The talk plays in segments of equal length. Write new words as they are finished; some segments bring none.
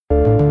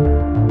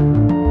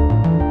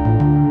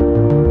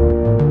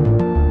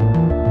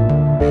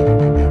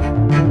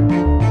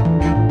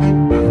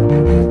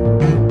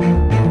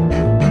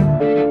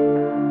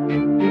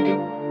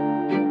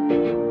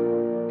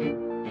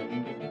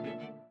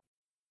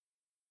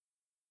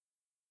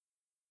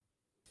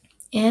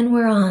And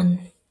we're on.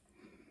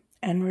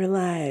 And we're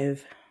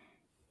live.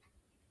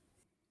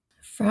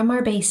 From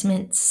our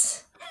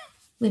basements.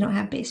 We don't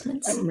have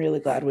basements. I'm really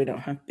glad we don't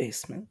have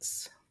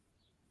basements.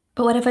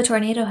 But what if a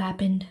tornado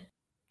happened?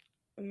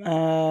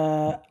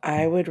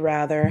 I would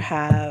rather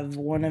have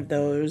one of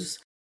those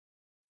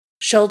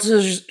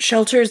shelters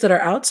that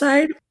are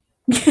outside.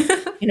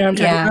 You know what I'm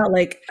talking about?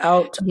 Like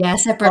out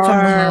separate from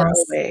the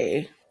house.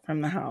 away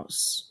from the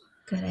house.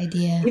 Good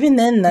idea. Even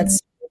then, that's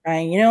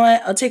fine. You know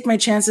what? I'll take my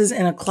chances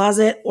in a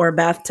closet or a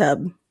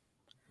bathtub.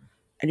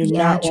 I do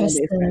not want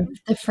trust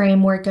the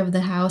framework of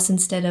the house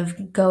instead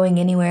of going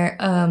anywhere.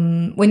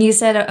 When you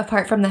said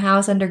apart from the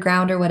house,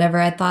 underground or whatever,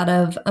 I thought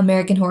of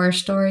American Horror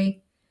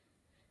Story.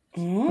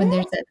 When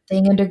there's that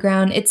thing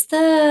underground. It's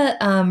the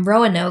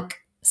Roanoke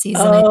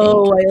season, I think.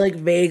 Oh, I like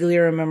vaguely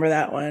remember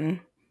that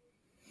one.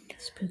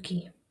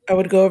 Spooky. I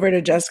would go over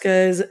to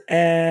Jessica's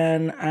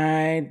and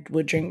I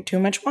would drink too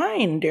much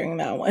wine during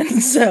that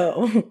one.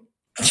 So,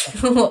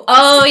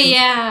 oh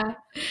yeah,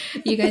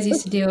 you guys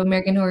used to do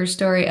American Horror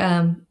Story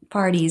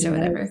parties or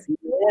whatever.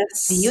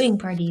 Yes. Viewing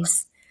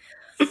parties.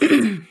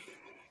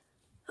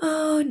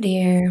 Oh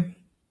dear.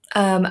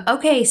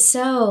 Okay,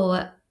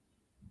 so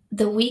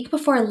the week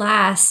before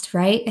last,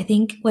 right? I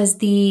think was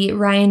the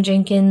Ryan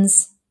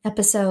Jenkins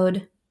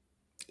episode.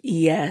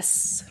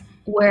 Yes.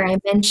 Where I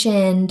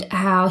mentioned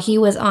how he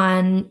was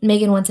on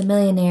Megan Wants a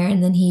Millionaire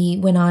and then he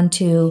went on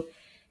to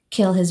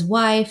kill his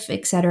wife,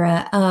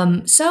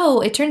 etc.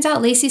 So it turns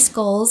out Lacey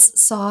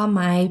Skulls saw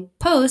my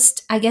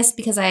post, I guess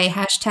because I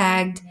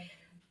hashtagged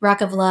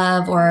Rock of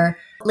Love, or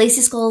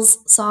Lacey Skulls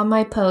saw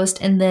my post,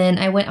 and then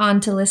I went on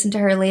to listen to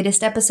her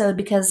latest episode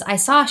because I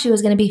saw she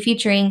was going to be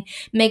featuring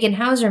Megan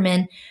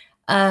Hauserman.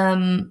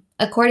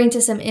 According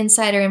to some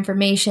insider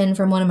information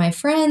from one of my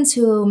friends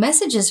who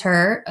messages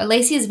her,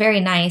 Lacey is very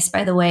nice,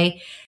 by the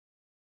way.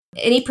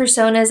 Any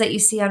personas that you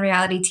see on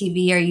reality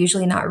TV are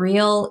usually not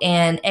real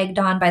and egged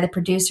on by the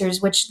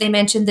producers, which they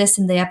mentioned this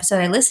in the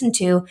episode I listened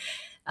to.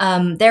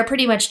 They're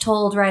pretty much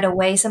told right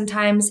away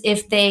sometimes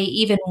if they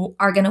even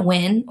are going to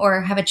win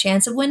or have a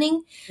chance of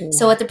winning. Yeah.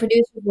 So what the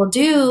producers will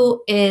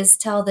do is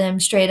tell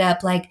them straight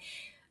up, like,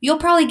 you'll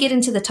probably get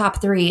into the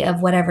top 3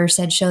 of whatever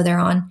said show they're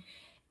on.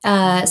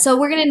 So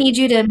we're going to need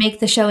you to make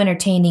the show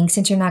entertaining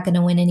since you're not going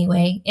to win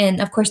anyway. And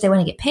of course they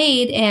want to get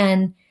paid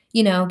and,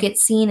 you know, get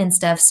seen and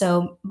stuff.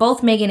 So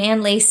both Megan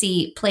and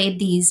Lacey played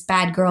these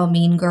bad girl,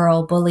 mean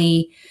girl,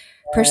 bully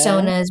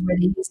personas where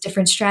they used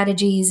different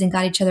strategies and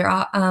got each other,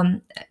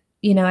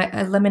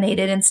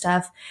 eliminated and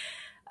stuff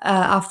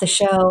off the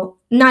show.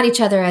 Not each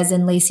other as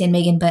in Lacey and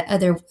Megan, but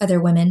other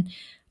women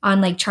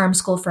on like Charm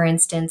School, for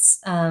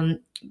instance.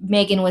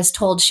 Megan was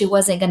told she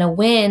wasn't going to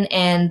win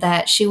and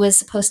that she was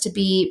supposed to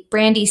be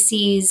Brandy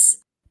C's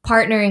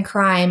partner in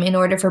crime in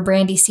order for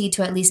Brandy C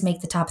to at least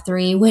make the top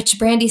 3, which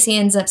Brandy C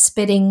ends up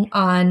spitting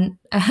on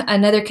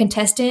another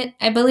contestant,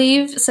 I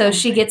believe. So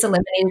she gets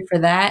eliminated for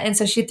that. And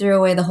so she threw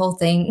away the whole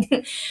thing.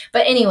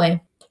 But anyway,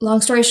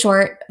 long story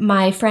short,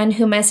 my friend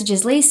who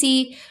messages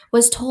Lacey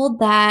was told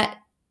that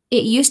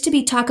it used to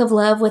be Talk of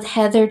Love with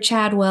Heather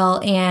Chadwell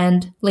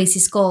and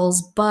Lacey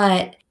Skulls,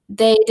 but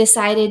they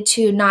decided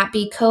to not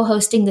be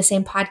co-hosting the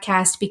same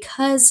podcast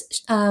because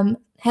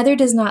Heather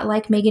does not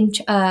like Megan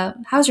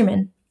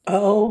Hauserman.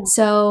 Oh.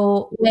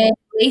 So when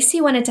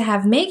Lacey wanted to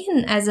have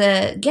Megan as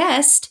a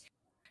guest,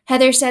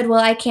 Heather said,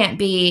 well, I can't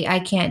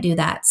do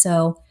that.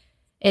 So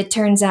it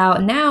turns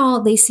out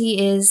now Lacey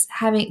is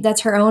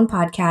that's her own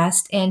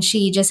podcast and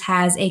she just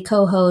has a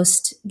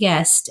co-host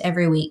guest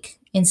every week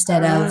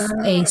instead of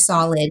a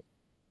solid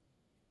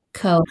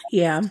co-host.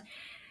 Yeah.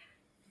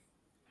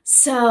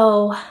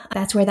 So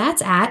that's where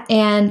that's at.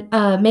 And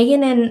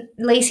Megan and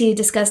Lacey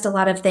discussed a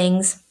lot of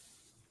things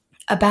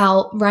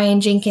about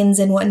Ryan Jenkins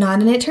and whatnot.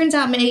 And it turns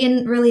out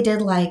Megan really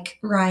did like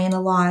Ryan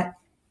a lot.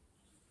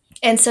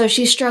 And so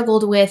she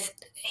struggled with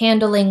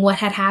handling what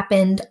had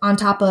happened on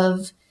top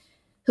of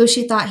who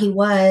she thought he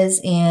was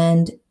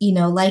and, you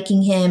know,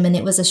 liking him. And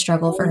it was a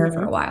struggle for her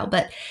for a while.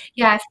 But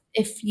yeah,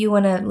 if you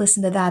want to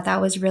listen to that, that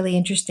was really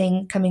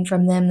interesting coming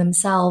from them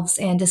themselves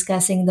and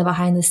discussing the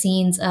behind the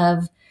scenes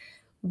of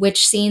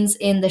which scenes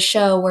in the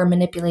show were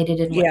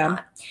manipulated and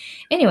whatnot.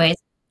 Anyways,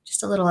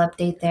 just a little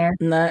update there.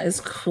 That is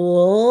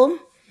cool.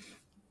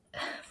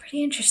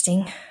 Pretty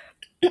interesting.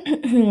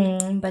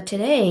 But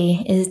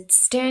today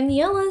it's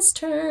Daniela's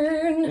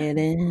turn. It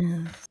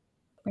is.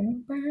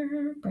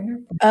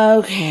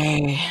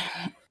 Okay.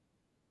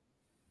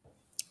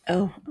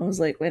 Oh, I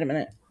was like, wait a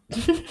minute.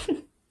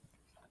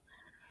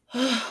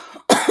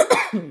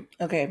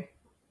 Okay.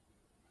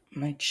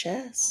 My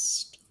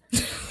chest.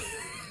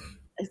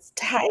 It's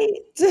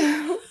tight.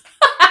 I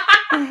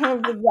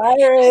have the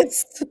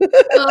virus.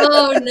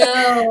 Oh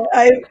no.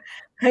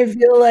 I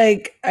feel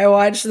like I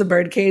watched The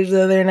Birdcage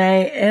the other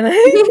night and I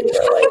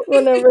feel like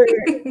whenever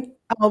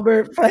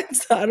Albert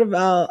finds out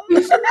about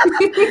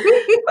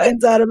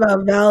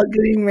Val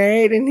getting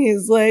married and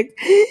he's like,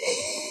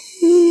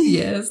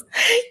 yes,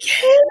 I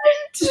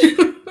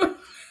can't.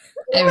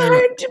 It's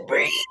hard to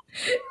breathe.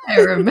 I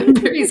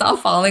remember he's all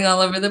falling all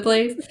over the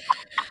place.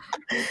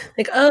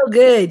 Like, oh,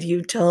 good,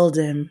 you told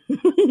him.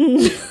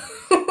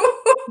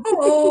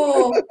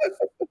 Oh.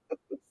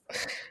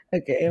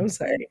 Okay, I'm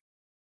sorry.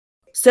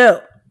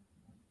 So,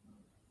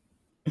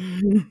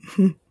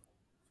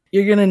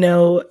 you're going to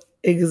know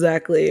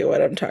exactly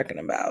what I'm talking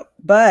about.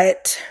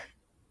 But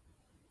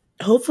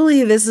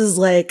hopefully, this is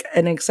like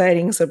an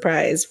exciting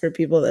surprise for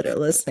people that are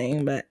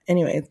listening. But,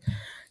 anyways,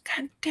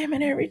 God damn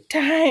it, every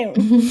time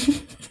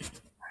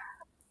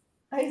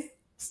I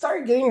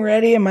start getting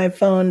ready and my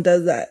phone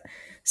does that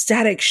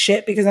static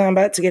shit because I'm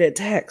about to get a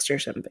text or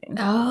something.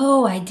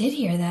 Oh, I did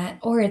hear that.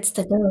 Or it's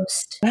the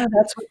ghost. Yeah,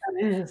 that's what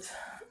that is.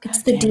 It's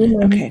God the damn it.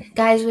 demon. Okay.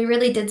 Guys, we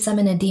really did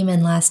summon a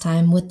demon last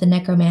time with the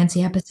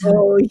necromancy episode.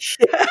 Oh,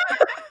 yeah.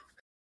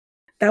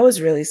 That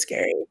was really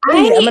scary.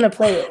 Ready? I'm going to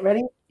play it.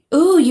 Ready?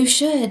 Ooh, you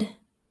should.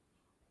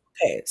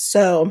 Okay,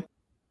 so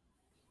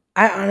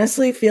I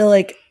honestly feel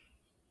like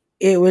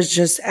it was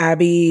just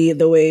Abby,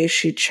 the way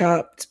she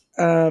chopped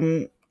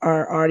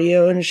our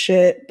audio and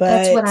shit, but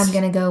That's what I'm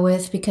going to go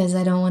with because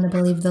I don't want to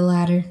believe the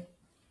latter.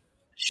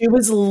 She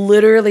was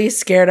literally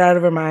scared out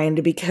of her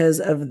mind because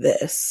of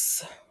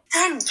this.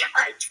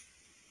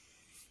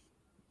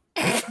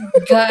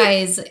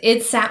 Guys,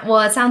 it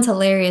sounds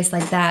hilarious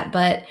like that,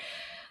 but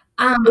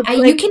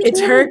it's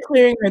her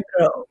clearing her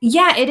throat.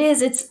 Yeah, it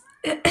is. It's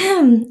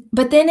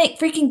but then it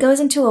freaking goes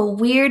into a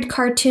weird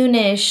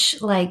cartoonish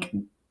like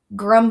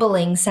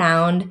grumbling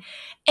sound.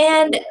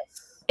 And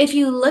if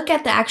you look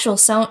at the actual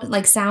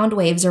sound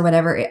waves or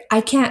whatever,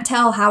 I can't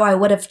tell how I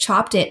would have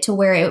chopped it to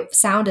where it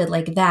sounded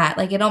like that.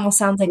 Like it almost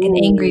sounds like an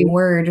angry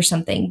word or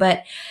something.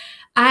 But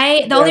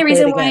the only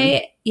reason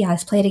why,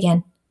 let's play it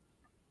again.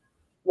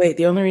 Wait,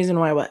 the only reason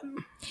why what?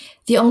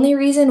 The only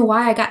reason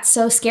why I got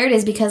so scared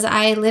is because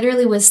I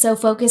literally was so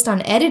focused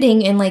on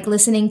editing and like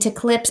listening to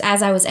clips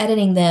as I was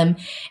editing them.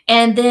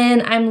 And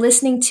then I'm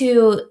listening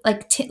to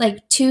like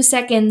 2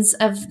 seconds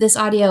of this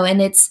audio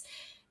and it's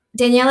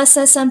Daniela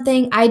says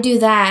something, I do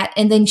that,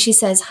 and then she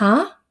says,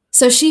 huh?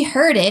 So she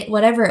heard it,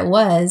 whatever it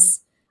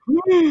was.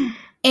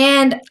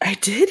 And I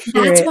did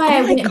hear that's it. why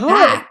I went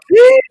back.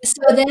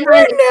 So then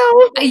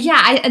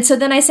and so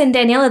then I send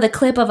Daniela the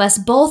clip of us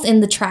both in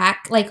the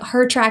track, like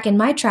her track and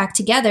my track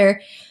together.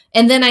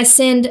 And then I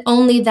send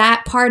only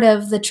that part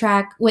of the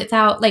track with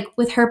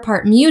her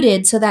part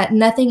muted so that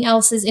nothing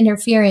else is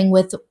interfering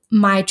with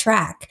my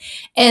track.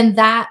 And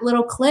that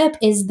little clip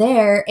is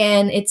there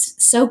and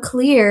it's so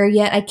clear,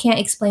 yet I can't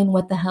explain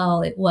what the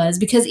hell it was.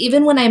 Because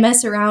even when I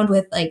mess around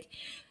with like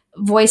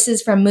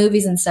voices from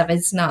movies and stuff,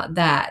 it's not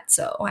that.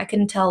 So I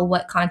couldn't tell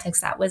what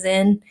context that was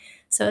in.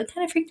 So it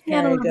kind of freaked me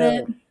out a little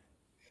bit.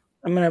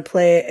 I'm going to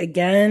play it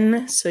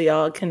again so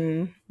y'all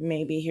can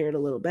maybe hear it a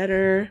little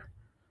better.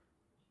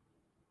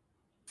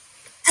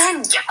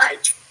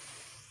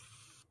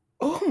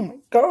 Oh my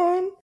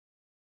god.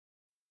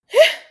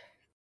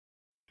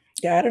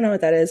 Yeah, I don't know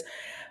what that is.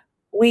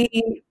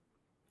 We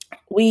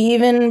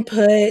even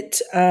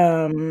put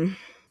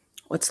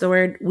what's the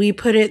word? We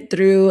put it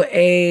through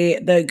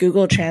the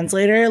Google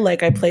Translator.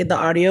 Like I played the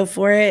audio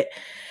for it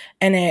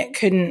and it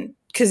couldn't,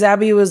 because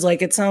Abby was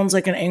like, it sounds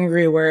like an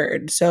angry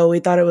word. So we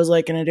thought it was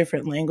like in a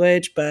different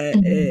language, but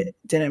it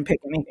didn't pick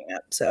anything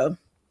up. So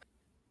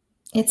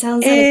it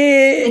sounds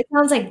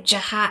like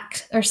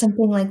jahak or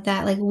something like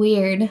that, like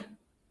weird.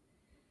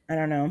 I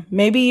don't know.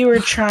 Maybe you were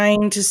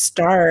trying to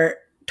start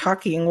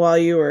talking while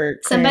you were.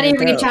 Somebody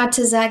reach out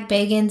to Zach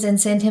Bagans and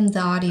send him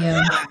the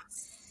audio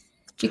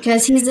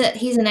because he's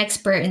an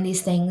expert in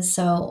these things.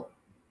 So,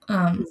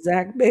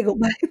 Zach Bagel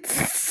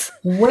Bites.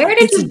 Where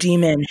did it's a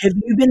demon? Have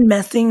you been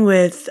messing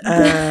with?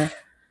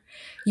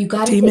 You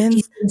got to take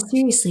these things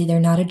seriously. They're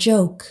not a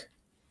joke.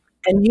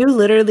 And you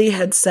literally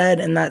had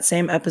said in that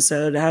same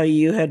episode how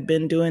you had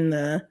been doing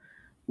the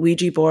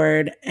Ouija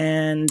board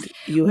and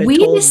you had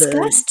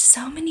discussed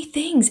so many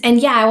things. And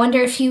yeah, I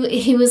wonder if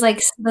he was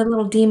like, the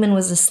little demon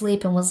was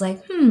asleep and was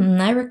like,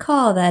 I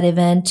recall that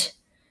event.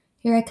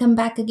 Here I come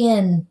back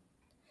again.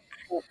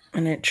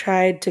 And it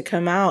tried to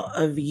come out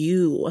of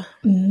you.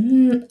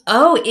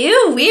 Oh,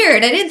 ew,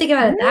 weird. I didn't think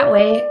about it that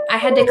way. I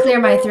had to clear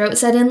my throat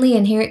suddenly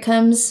and here it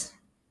comes.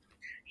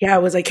 Yeah, I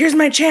was like, here's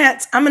my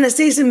chance. I'm going to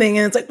say something.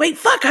 And it's like, wait,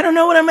 fuck, I don't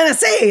know what I'm going to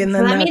say. And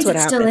then that that's what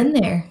it's happened. Still in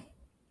there.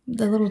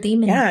 The little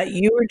demon. Yeah,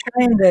 you were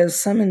trying to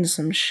summon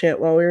some shit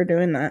while we were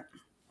doing that.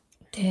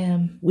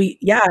 Damn.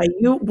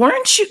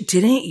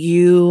 Didn't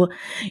you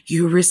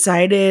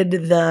recited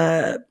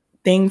the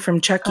thing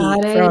from Chucky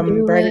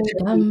from Bride of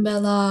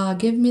Chucky.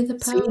 Give me the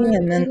power. See,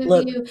 and then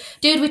look.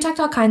 Dude, we talked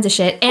all kinds of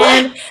shit.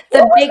 And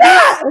the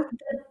biggest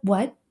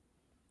what?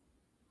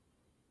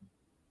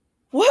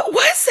 What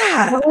was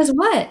that? What was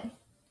what?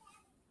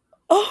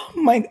 Oh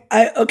my!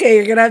 Okay,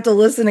 you're gonna have to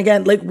listen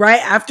again. Like right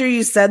after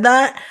you said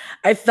that,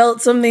 I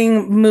felt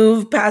something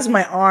move past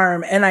my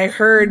arm, and I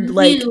heard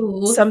like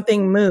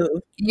something move.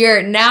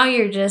 You're no,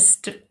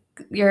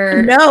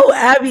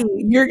 Abby.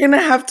 You're gonna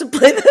have to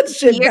play that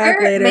shit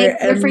back later.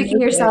 You're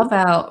freaking yourself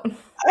out.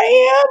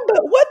 I am,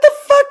 but what the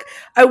fuck?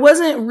 I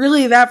wasn't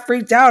really that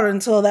freaked out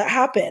until that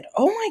happened.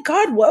 Oh my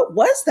god, what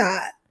was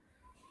that?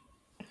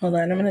 Hold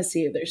on, I'm gonna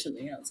see if there's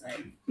something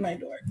outside my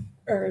door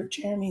or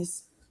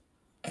Jeremy's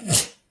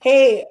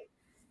Hey,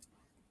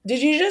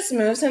 did you just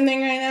move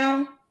something right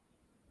now?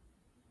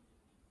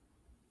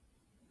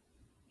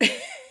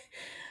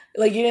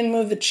 Like you didn't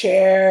move the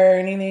chair or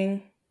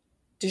anything?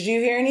 Did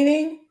you hear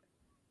anything?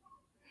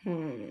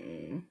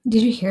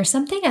 Did you hear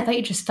something? I thought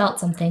you just felt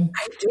something.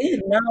 I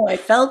did. No, I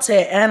felt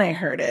it and I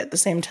heard it at the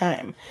same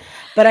time.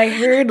 But I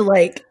heard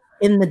like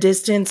in the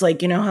distance,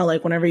 like you know how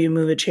like whenever you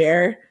move a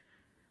chair,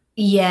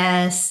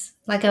 Yes,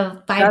 like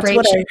a that's what I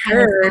vibration kind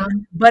of heard.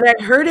 sound. But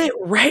I heard it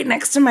right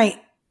next to my.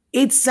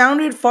 It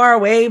sounded far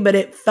away, but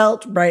it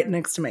felt right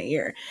next to my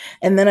ear.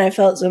 And then I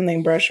felt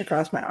something brush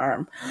across my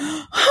arm.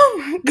 Oh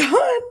my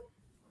god!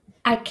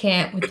 I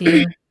can't with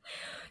you.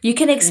 You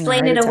can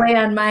explain Heart it attack. away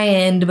on my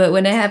end, but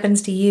when it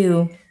happens to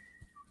you,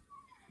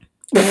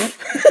 Well,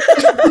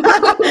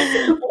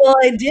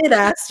 I did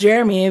ask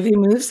Jeremy if he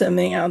moved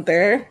something out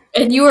there.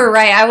 and you were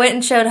right. I went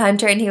and showed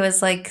Hunter, and he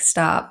was like,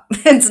 "Stop!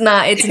 It's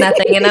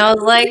nothing." And I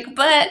was like,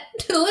 "But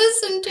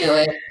listen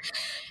to it."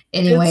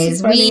 It's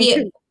Anyways, funny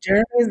because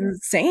Jeremy's the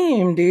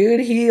same,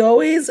 dude. He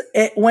always,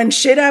 when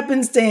shit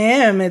happens to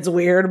him, it's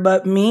weird,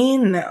 but me,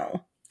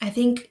 no. I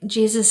think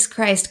Jesus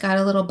Christ got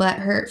a little butt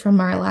hurt from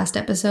our last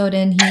episode,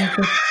 and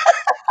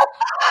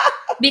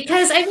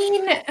because I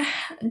mean,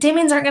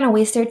 demons aren't going to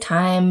waste their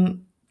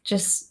time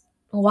just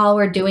while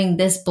we're doing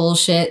this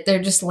bullshit.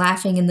 They're just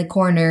laughing in the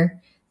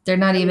corner. They're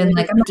not even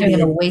like, I'm not even going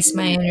to waste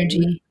my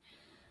energy.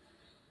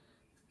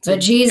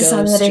 But Jesus,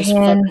 on the other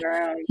hand,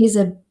 he's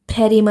a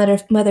petty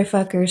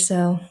motherfucker,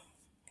 so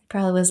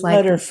probably was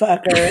like,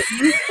 Motherfucker.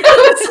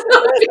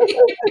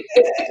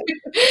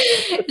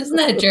 isn't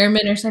that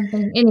German or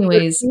something?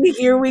 Anyways.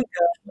 Here we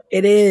go.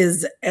 It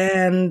is.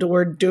 And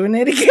we're doing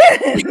it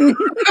again.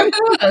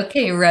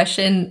 Okay,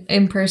 Russian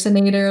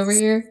impersonator over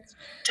here.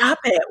 Stop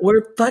it.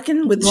 We're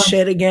fucking with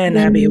shit again,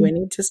 Abby. We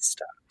need to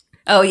stop.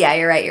 Oh, yeah,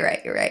 you're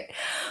right.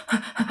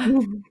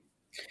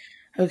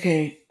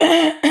 Okay.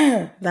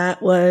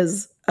 That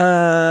was,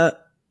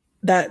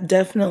 that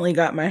definitely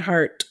got my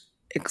heart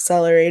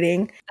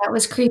accelerating. That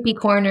was Creepy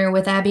Corner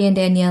with Abby and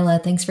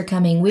Daniela. Thanks for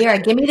coming. We are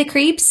Gimme the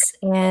Creeps,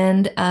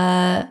 and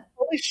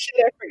holy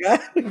shit, I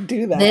forgot we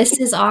do that. This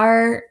is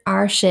our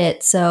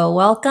shit. So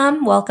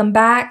welcome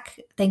back.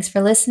 Thanks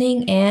for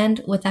listening.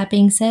 And with that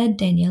being said,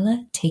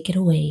 Daniela, take it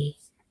away.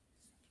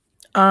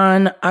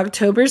 On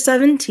October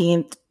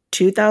 17th,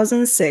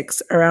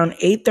 2006, around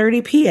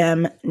 8:30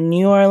 p.m.,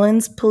 New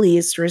Orleans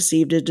police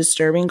received a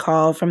disturbing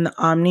call from the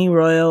Omni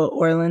Royal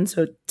Orleans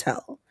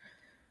Hotel.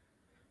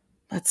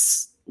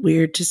 That's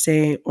weird to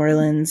say,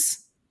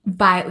 Orleans.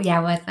 Without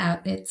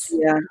it's.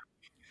 Yeah,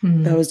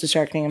 that was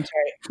distracting. I'm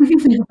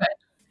sorry.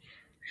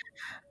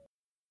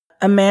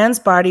 A man's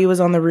body was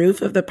on the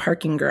roof of the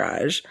parking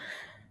garage.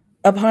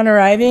 Upon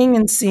arriving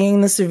and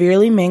seeing the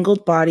severely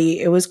mangled body,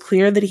 it was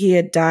clear that he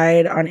had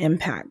died on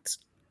impact.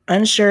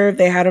 Unsure if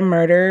they had a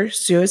murder,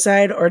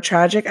 suicide, or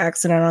tragic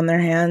accident on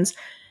their hands,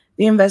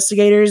 the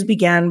investigators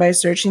began by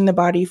searching the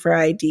body for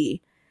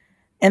ID.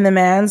 In the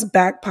man's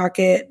back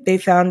pocket, they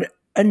found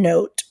a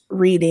note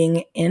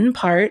reading, in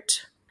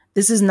part,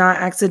 "This is not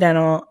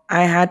accidental.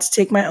 I had to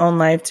take my own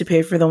life to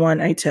pay for the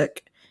one I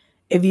took.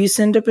 If you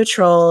send a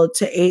patrol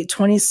to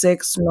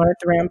 826 North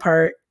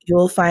Rampart, you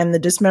will find the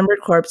dismembered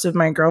corpse of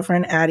my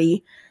girlfriend,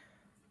 Addie,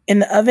 in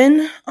the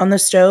oven, on the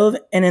stove,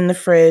 and in the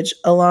fridge,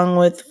 along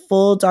with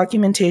full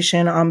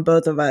documentation on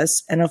both of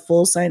us and a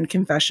full signed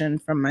confession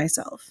from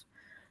myself.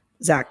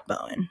 Zach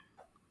Bowen."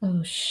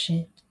 Oh,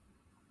 shit.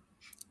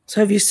 So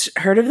have you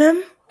heard of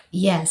them?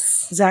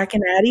 Yes. Zach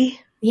and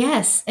Addie?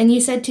 Yes. And you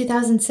said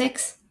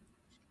 2006?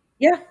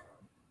 Yeah.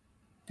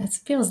 That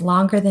feels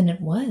longer than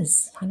it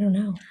was. I don't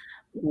know.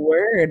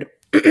 Word.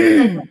 What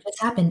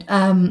just happened?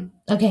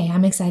 Okay,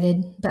 I'm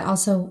excited, but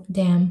also,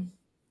 damn.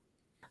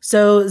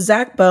 So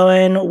Zach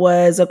Bowen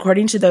was,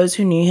 according to those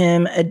who knew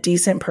him, a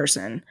decent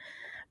person.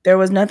 There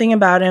was nothing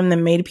about him that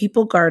made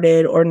people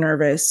guarded or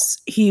nervous.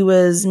 He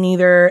was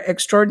neither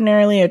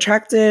extraordinarily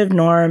attractive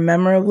nor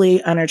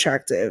memorably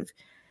unattractive.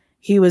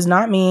 He was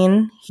not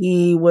mean.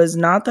 He was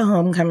not the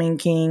homecoming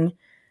king.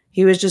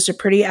 He was just a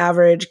pretty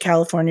average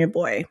California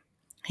boy.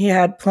 He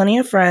had plenty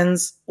of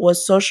friends,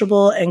 was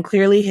sociable, and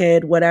clearly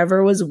hid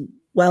whatever was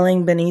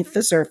welling beneath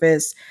the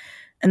surface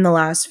in the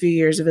last few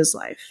years of his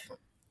life.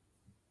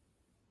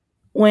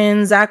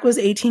 When Zach was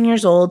 18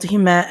 years old, he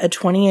met a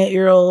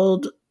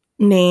 28-year-old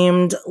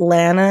named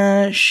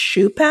Lana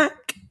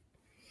Shupak.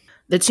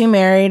 The two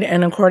married,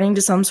 and according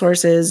to some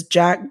sources,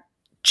 Zach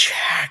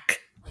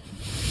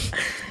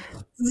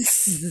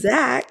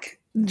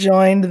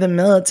joined the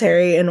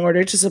military in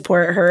order to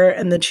support her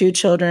and the two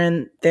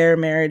children their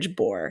marriage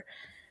bore.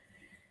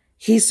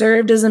 He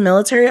served as a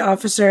military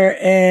officer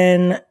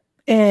in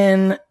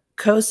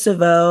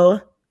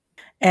Kosovo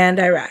and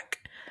Iraq.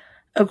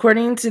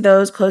 According to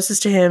those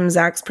closest to him,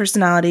 Zach's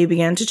personality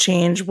began to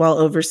change while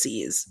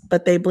overseas,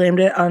 but they blamed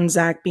it on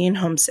Zach being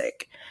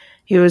homesick.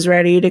 He was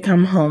ready to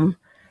come home.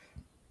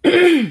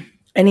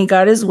 And he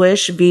got his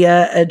wish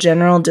via a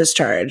general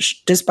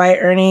discharge, despite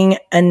earning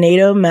a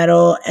NATO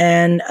medal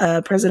and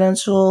a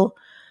Presidential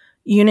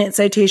Unit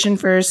Citation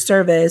for his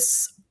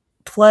service.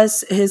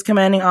 plus his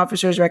commanding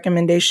officer's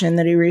recommendation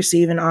that he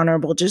receive an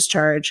honorable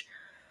discharge,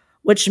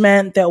 which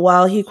meant that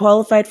while he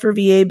qualified for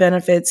VA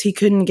benefits, he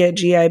couldn't get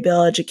GI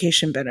Bill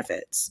education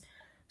benefits.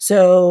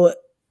 So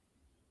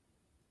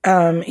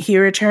he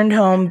returned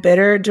home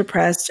bitter,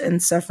 depressed,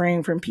 and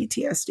suffering from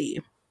PTSD.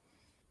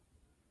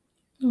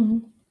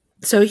 Mm.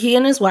 So he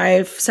and his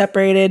wife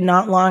separated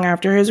not long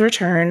after his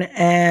return,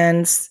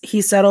 and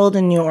he settled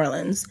in New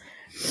Orleans.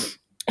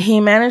 He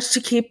managed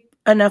to keep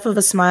enough of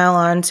a smile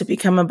on to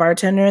become a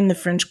bartender in the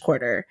French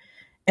Quarter.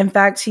 In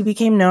fact, he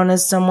became known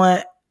as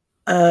somewhat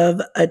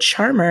of a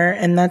charmer,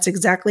 and that's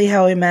exactly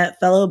how he met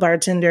fellow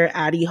bartender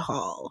Addie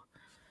Hall.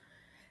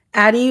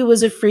 Addie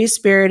was a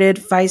free-spirited,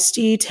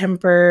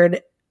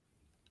 feisty-tempered,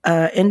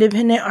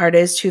 independent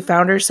artist who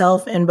found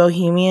herself in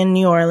bohemian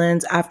New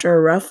Orleans after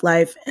a rough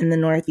life in the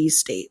Northeast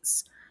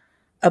states.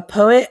 A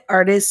poet,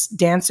 artist,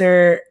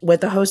 dancer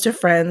with a host of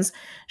friends,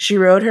 she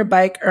rode her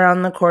bike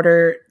around the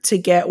quarter to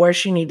get where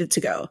she needed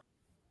to go,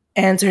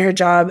 and to her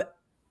job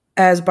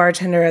as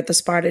bartender at the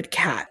Spotted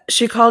Cat.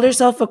 She called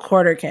herself a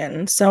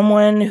quarterkin,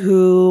 someone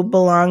who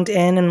belonged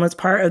in and was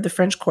part of the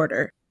French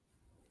Quarter.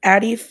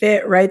 Addie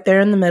fit right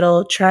there in the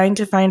middle, trying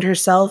to find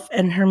herself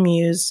and her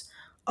muse,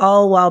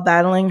 all while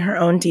battling her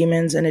own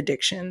demons and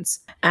addictions.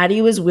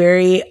 Addie was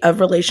weary of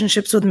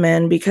relationships with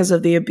men because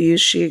of the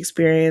abuse she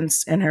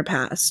experienced in her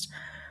past.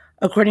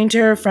 According to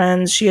her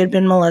friends, she had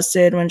been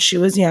molested when she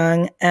was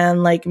young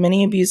and, like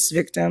many abuse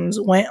victims,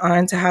 went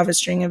on to have a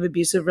string of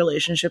abusive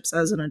relationships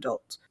as an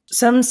adult.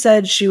 Some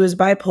said she was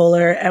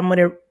bipolar and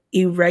would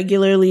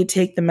irregularly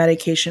take the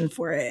medication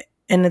for it,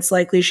 and it's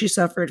likely she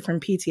suffered from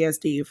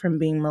PTSD from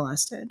being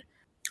molested.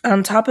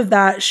 On top of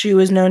that, she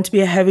was known to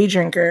be a heavy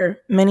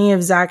drinker. Many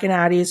of Zach and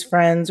Addie's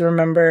friends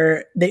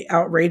remember the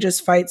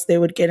outrageous fights they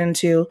would get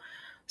into,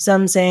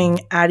 some saying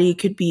Addie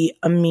could be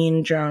a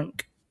mean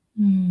drunk.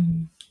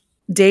 Mm.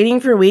 Dating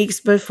for weeks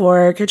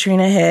before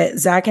Katrina hit,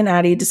 Zach and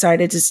Addie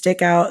decided to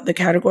stick out the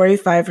Category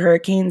 5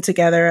 hurricane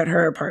together at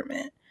her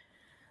apartment.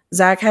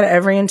 Zach had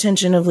every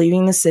intention of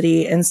leaving the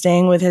city and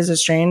staying with his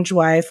estranged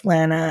wife,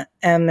 Lana,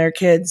 and their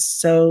kids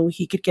so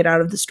he could get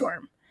out of the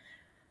storm.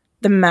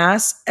 The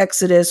mass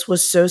exodus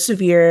was so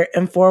severe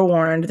and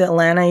forewarned that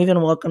Lana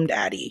even welcomed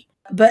Addie.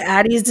 But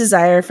Addie's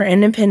desire for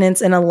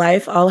independence and a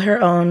life all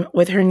her own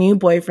with her new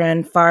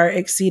boyfriend far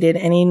exceeded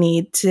any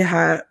need to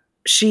have.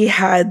 She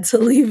had to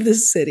leave the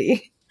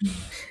city.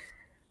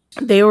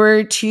 They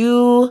were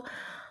two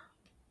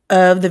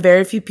of the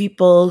very few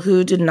people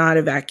who did not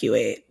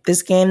evacuate.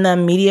 This gained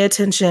them media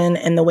attention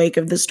in the wake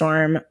of the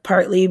storm,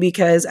 partly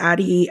because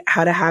Addie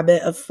had a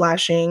habit of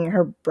flashing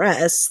her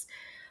breasts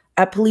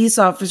at police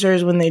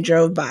officers when they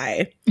drove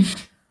by.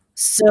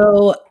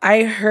 So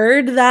I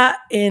heard that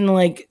in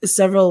like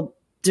several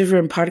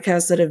different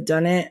podcasts that have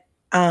done it,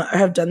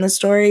 have done the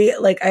story.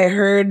 Like I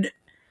heard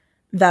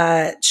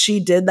that she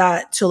did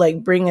that to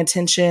like bring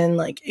attention,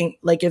 like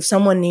if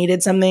someone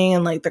needed something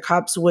and like the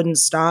cops wouldn't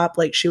stop,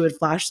 like she would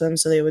flash them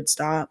so they would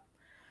stop.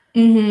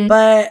 Mm-hmm.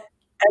 But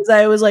as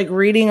I was like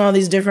reading all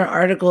these different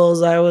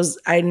articles,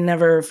 I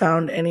never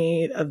found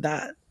any of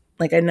that.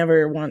 Like I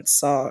never once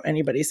saw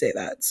anybody say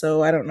that.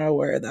 So I don't know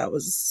where that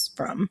was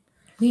from.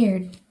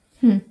 Weird.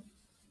 I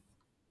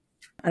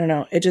don't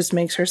know. It just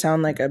makes her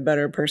sound like a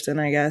better person,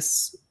 I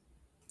guess,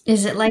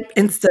 Is it like,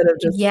 instead of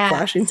just yeah,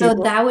 flashing so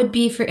people. that would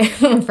be for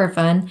for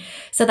fun.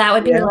 So that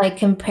would be Yeah. like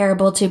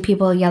comparable to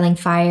people yelling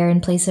fire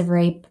in place of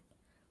rape.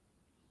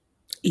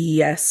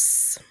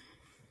 Yes.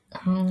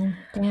 Oh,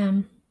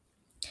 damn.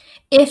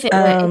 If it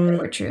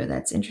were true,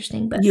 that's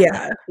interesting. But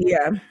Yeah.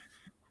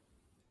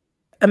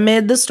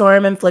 Amid the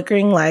storm and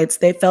flickering lights,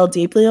 they fell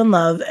deeply in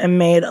love and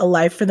made a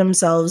life for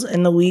themselves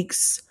in the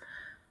weeks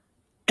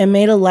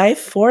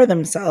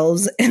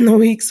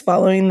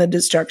following the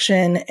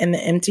destruction in the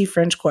empty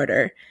French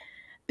Quarter.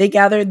 They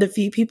gathered the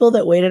few people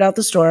that waited out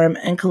the storm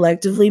and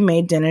collectively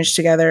made dinners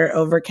together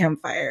over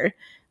campfire.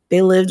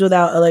 They lived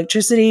without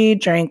electricity,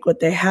 drank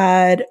what they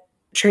had,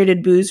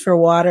 traded booze for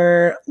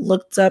water,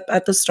 looked up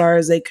at the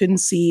stars they couldn't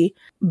see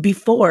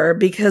before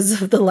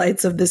because of the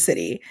lights of the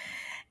city,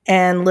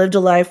 and lived a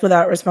life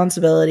without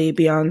responsibility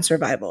beyond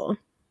survival.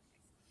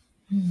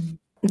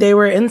 They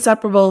were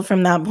inseparable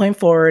from that point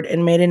forward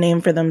and made a name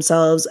for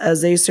themselves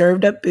as they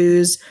served up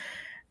booze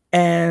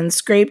and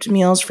scraped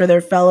meals for their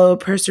fellow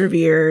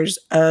perseverers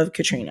of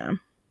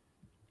Katrina.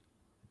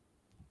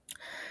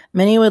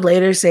 Many would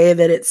later say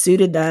that it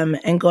suited them,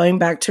 and going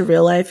back to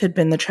real life had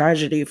been the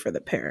tragedy for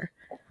the pair.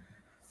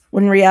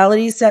 When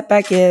reality set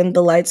back in,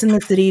 the lights in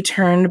the city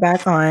turned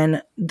back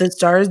on, the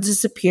stars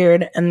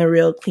disappeared, and the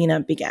real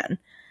cleanup began.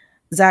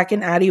 Zach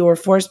and Addie were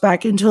forced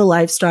back into a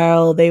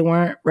lifestyle they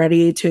weren't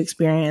ready to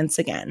experience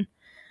again.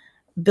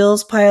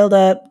 Bills piled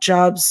up,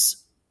 job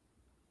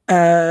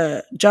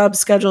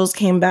schedules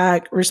came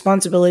back,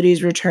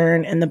 responsibilities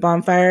returned, and the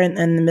bonfire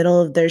in the middle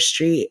of their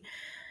street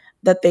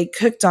that they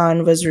cooked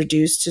on was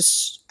reduced to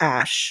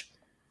ash.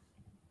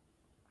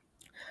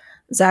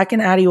 Zach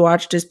and Addie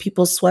watched as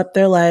people swept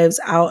their lives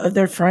out of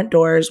their front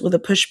doors with a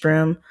push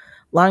broom,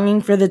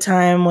 longing for the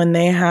time when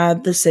they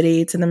had the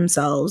city to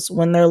themselves,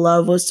 when their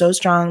love was so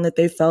strong that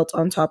they felt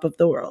on top of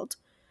the world.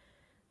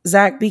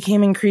 Zach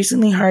became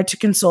increasingly hard to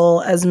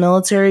console as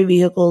military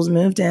vehicles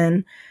moved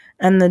in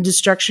and the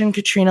destruction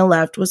Katrina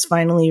left was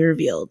finally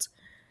revealed.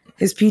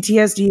 His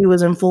PTSD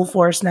was in full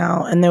force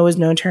now, and there was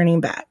no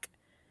turning back.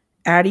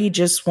 Addie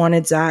just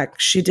wanted Zach.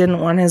 She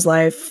didn't want his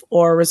life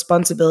or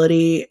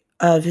responsibility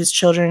of his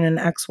children and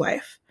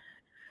ex-wife.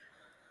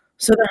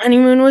 So the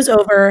honeymoon was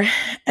over,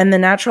 and the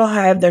natural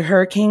high of the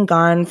hurricane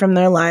gone from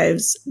their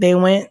lives. They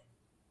went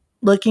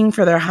looking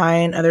for their high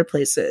in other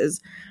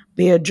places,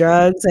 via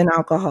drugs and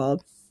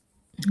alcohol.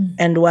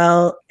 And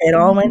well, it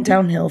all went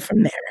downhill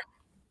from there.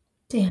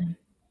 Damn.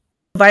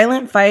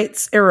 Violent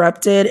fights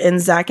erupted,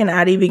 and Zach and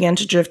Addie began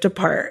to drift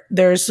apart.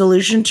 Their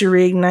solution to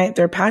reignite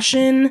their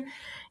passion,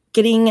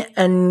 getting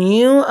a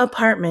new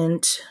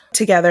apartment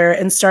together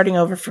and starting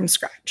over from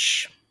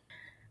scratch.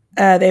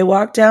 They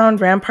walked down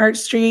Rampart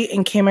Street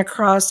and came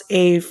across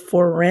a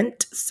for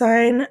rent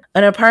sign,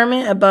 an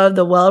apartment above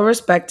the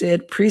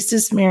well-respected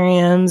Priestess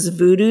Miriam's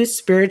Voodoo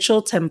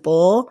Spiritual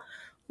Temple,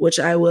 which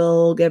I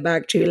will get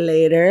back to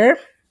later,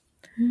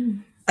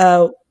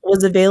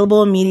 was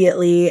available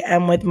immediately,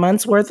 and with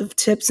months' worth of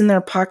tips in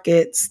their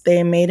pockets,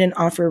 they made an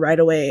offer right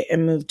away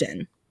and moved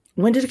in.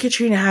 When did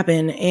Katrina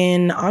happen?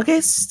 In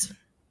August?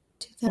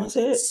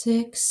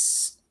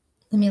 2006.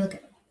 Let me look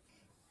at it.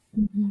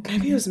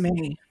 Maybe it was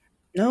May.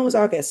 No, it was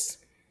August.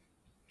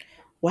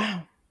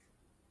 Wow.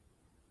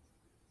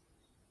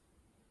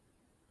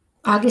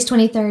 August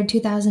 23rd,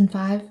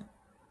 2005.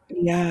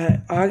 Yeah,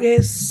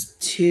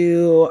 August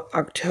to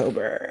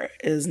October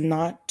is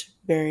not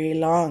very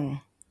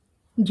long.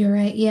 You're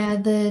right. Yeah,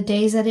 the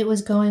days that it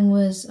was going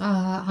was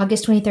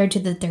August 23rd to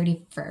the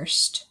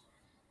 31st.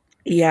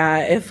 Yeah,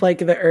 if like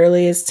the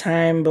earliest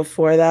time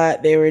before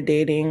that they were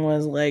dating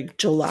was like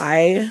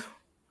July,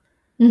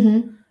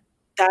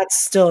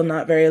 that's still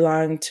not very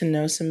long to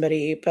know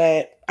somebody.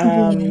 But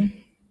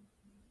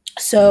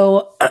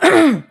so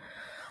on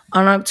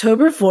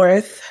October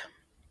 4th,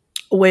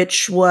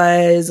 which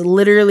was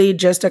literally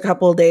just a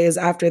couple days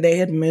after they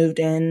had moved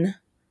in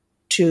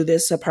to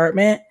this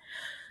apartment,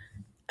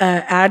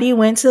 Addie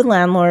went to the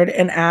landlord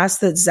and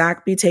asked that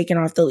Zach be taken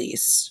off the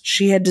lease.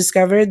 She had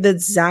discovered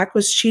that Zach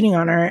was cheating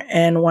on her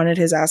and wanted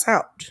his ass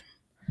out.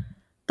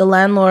 The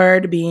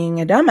landlord, being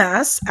a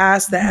dumbass,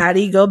 asked that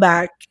Addie go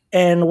back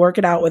and work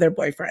it out with her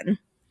boyfriend.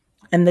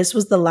 And this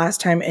was the last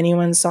time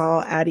anyone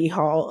saw Addie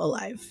Hall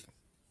alive.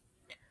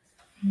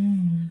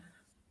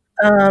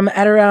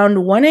 At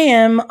around 1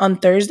 a.m. on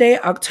Thursday,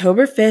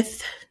 October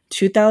 5th,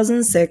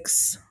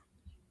 2006,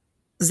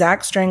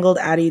 Zach strangled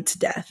Addie to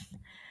death.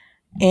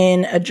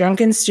 In a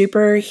drunken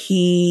stupor,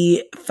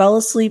 he fell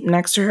asleep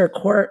next to her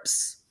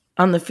corpse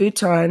on the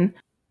futon,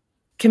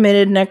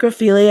 committed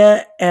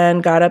necrophilia,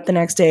 and got up the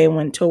next day and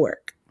went to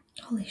work.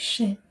 Holy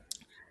shit.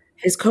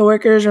 His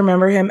coworkers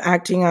remember him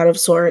acting out of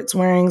sorts,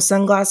 wearing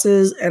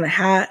sunglasses and a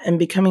hat and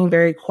becoming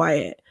very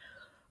quiet.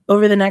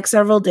 Over the next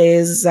several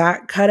days,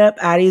 Zach cut up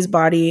Addie's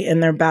body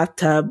in their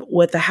bathtub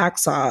with a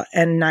hacksaw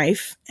and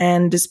knife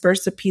and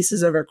dispersed the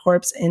pieces of her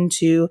corpse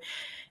into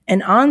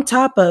and on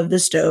top of the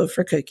stove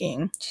for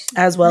cooking,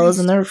 as well as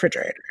in the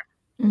refrigerator.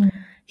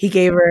 He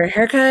gave her a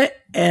haircut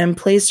and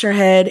placed her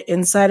head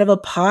inside of a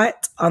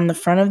pot on the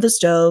front of the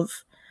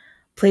stove,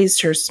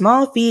 placed her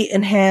small feet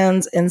and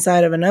hands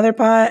inside of another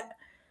pot,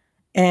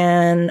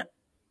 and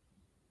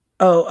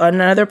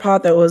another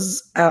pot that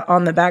was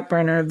on the back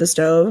burner of the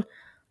stove.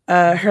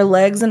 Her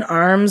legs and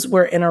arms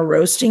were in a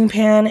roasting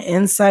pan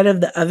inside of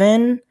the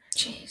oven.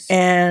 Jeez.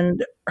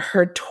 And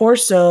her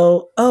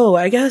torso,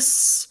 I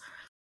guess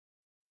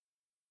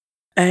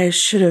I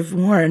should have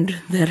warned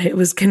that it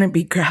was going to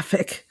be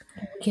graphic.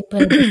 We can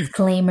put a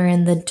disclaimer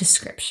in the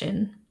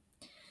description.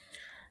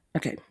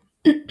 Okay.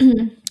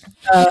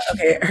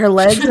 Okay, her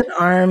legs and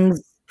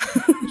arms.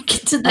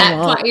 Get to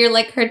that part, you're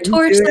like, her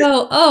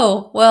torso.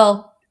 Oh,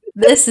 well,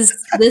 this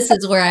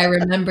is where I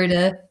remember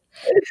to.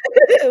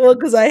 Well,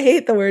 because I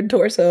hate the word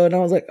torso, and I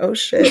was like, oh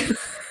shit.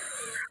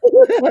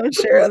 I'm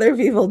sure other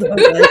people don't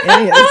like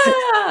any of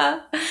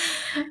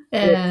it.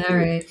 Yeah, all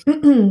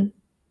right.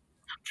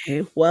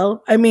 Okay,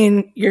 well, I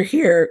mean, you're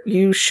here.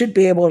 You should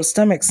be able to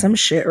stomach some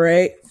shit,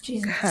 right?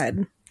 Jesus.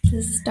 God.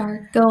 This is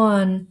dark. Go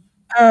on.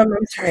 I'm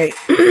sorry.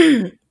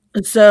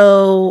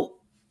 So,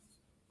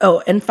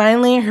 and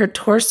finally, her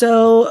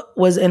torso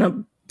was in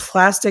a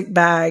plastic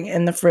bag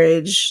in the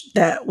fridge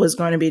that was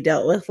going to be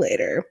dealt with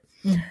later.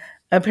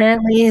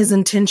 Apparently, his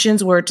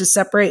intentions were to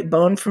separate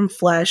bone from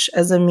flesh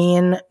as a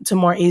mean to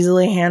more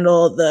easily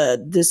handle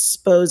the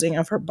disposing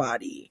of her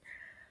body.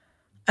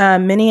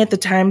 Many at the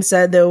time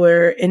said there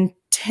were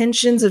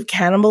intentions of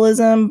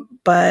cannibalism,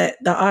 but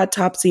the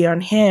autopsy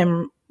on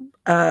him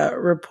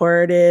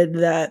reported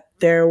that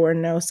there were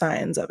no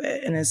signs of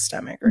it in his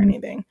stomach or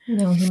anything.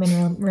 No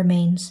human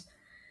remains.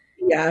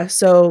 Yeah,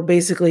 so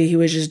basically he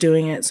was just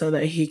doing it so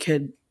that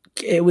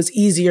it was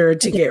easier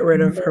to get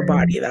rid of her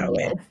body that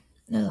way.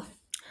 Ugh.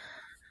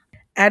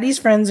 Addie's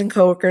friends and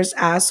coworkers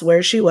asked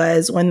where she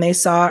was when they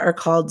saw or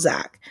called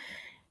Zach.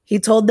 He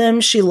told them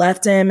she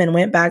left him and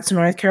went back to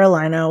North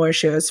Carolina, where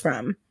she was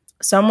from.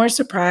 Some were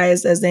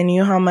surprised as they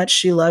knew how much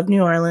she loved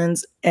New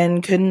Orleans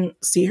and couldn't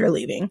see her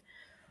leaving,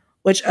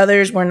 which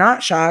others were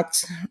not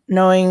shocked,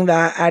 knowing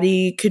that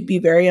Addie could be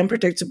very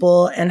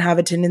unpredictable and have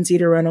a tendency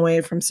to run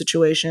away from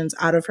situations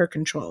out of her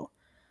control.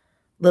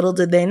 Little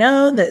did they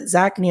know that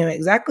Zach knew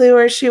exactly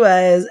where she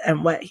was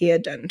and what he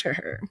had done to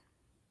her.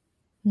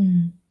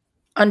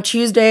 On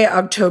Tuesday,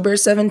 October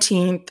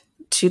 17th,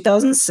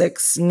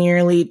 2006,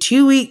 nearly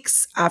 2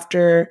 weeks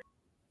after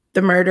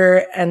the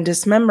murder and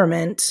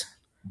dismemberment,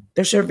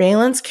 the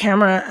surveillance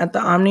camera at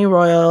the Omni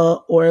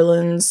Royal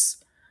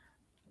Orleans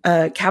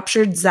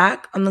captured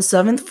Zach on the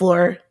 7th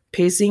floor,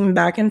 pacing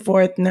back and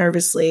forth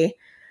nervously,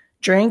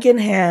 drink in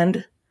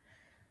hand,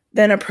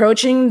 then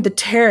approaching the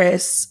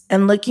terrace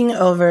and looking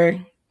over,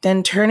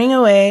 then turning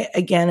away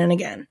again and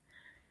again.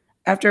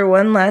 After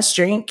one last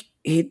drink,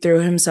 he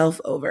threw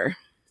himself over.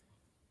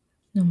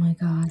 Oh my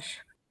gosh.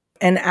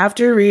 And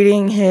after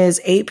reading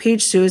his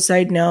 8-page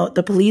suicide note,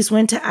 the police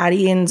went to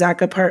Addie and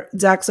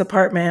Zach's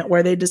apartment,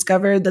 where they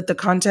discovered that the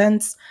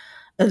contents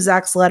of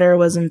Zach's letter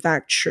was in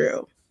fact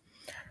true.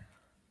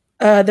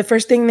 The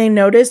first thing they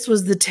noticed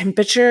was the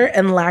temperature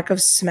and lack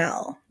of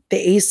smell.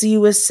 The AC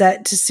was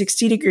set to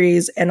 60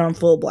 degrees and on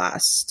full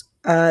blast.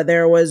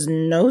 There was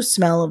no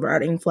smell of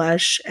rotting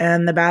flesh,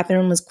 and the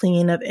bathroom was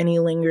clean of any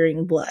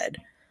lingering blood.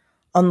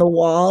 On the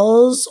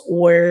walls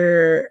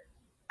were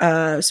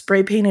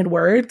spray painted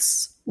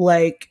words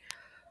like,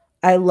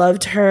 "I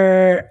loved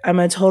her. I'm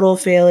a total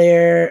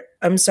failure.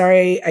 I'm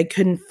sorry I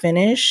couldn't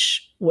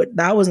finish."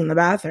 That was in the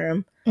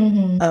bathroom,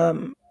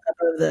 above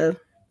the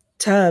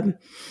tub.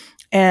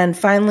 And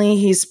finally,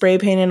 he spray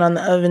painted on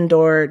the oven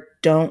door,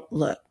 "Don't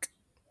look."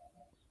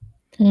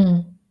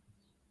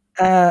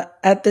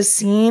 At the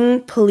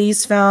scene,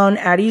 police found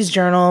Addie's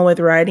journal with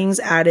writings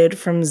added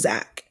from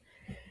Zach.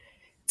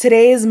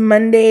 Today is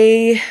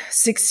Monday,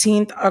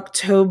 16th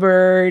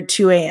October,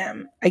 2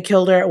 a.m. I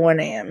killed her at 1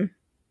 a.m.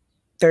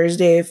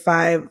 Thursday,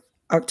 5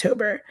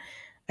 October.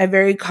 I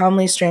very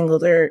calmly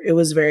strangled her. It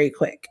was very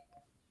quick.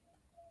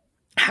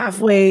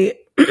 Halfway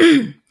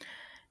through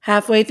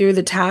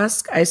the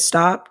task, I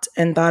stopped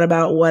and thought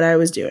about what I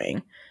was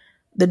doing.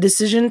 The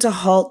decision to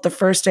halt the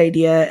first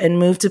idea and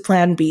move to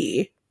plan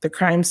B, the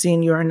crime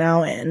scene you are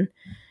now in,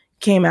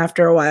 came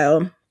after a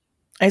while.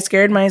 I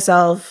scared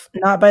myself,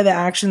 not by the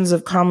actions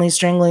of calmly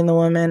strangling the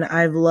woman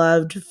I've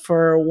loved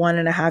for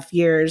 1.5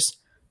 years.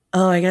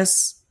 Oh, I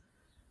guess.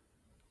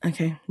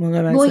 Okay, we'll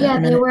go back to that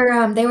in a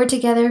minute. They were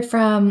together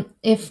from,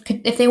 if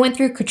they went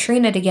through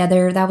Katrina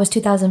together, that was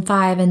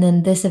 2005, and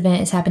then this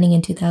event is happening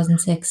in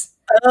 2006.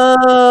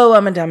 Oh,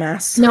 I'm a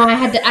dumbass. No, I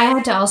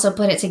had to also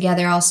put it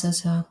together also,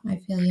 so I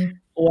feel you.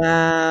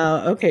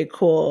 Wow. Okay,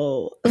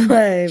 cool.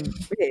 I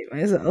hate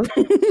myself.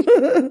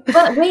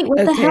 But wait,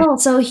 what the hell?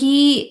 So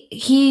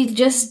he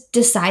just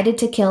decided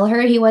to kill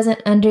her? He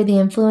wasn't under the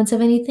influence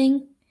of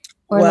anything?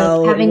 Or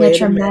like having a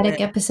traumatic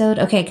episode?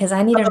 Okay, because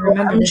I need to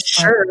remember this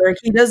part. I'm sure.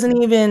 He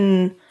doesn't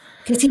even...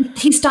 Because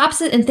he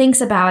stops it and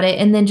thinks about it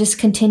and then just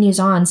continues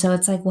on. So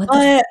it's like, what the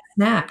fuck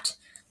snapped?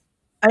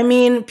 I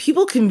mean,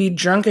 people can be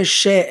drunk as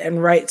shit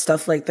and write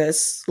stuff like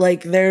this.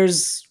 Like,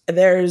 there's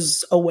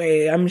a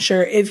way. I'm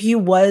sure if he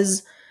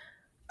was,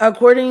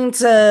 according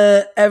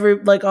to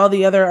all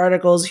the other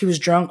articles, he was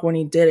drunk when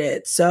he did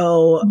it.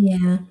 So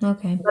yeah,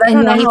 okay.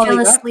 And yeah, he fell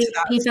asleep.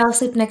 He fell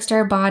asleep next to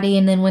her body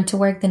and then went to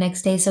work the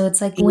next day. So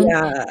it's like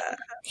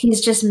he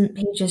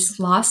just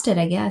lost it,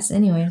 I guess.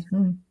 Anyway,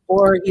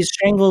 or he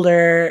strangled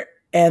her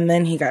and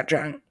then he got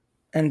drunk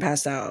and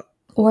passed out.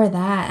 Or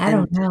that, I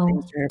don't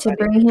know. To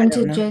bring him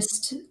to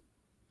just...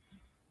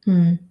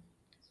 I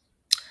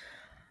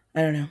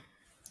don't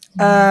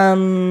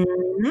know.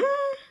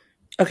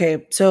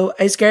 Okay, so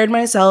I scared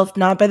myself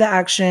not by the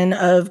action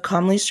of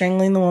calmly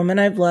strangling the woman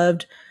I've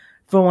loved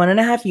for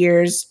 1.5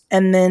 years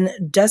and then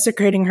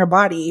desecrating her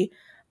body,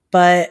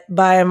 but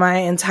by my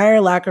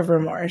entire lack of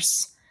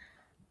remorse.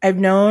 I've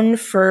known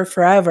for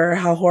forever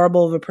how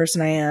horrible of a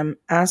person I am,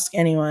 ask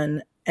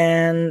anyone,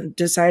 and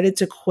decided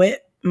to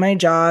quit my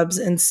jobs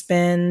and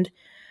spend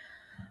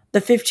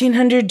the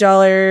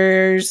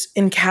 $1,500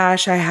 in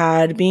cash I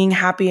had being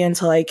happy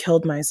until I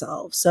killed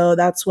myself. So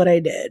that's what I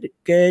did.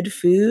 Good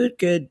food,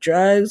 good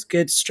drugs,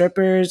 good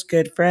strippers,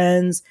 good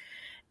friends,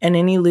 and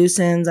any loose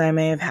ends I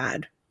may have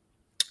had.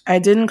 I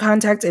didn't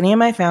contact any of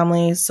my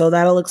family, so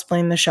that'll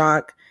explain the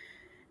shock,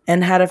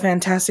 and had a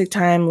fantastic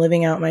time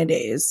living out my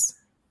days.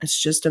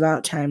 It's just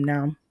about time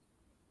now.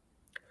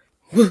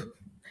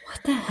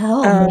 What the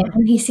hell,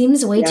 man? He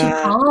seems way too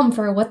calm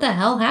for what the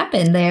hell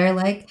happened there.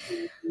 Like,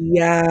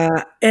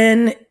 yeah.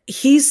 And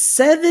he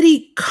said that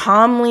he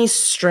calmly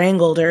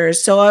strangled her.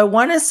 So I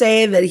want to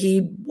say that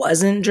he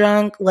wasn't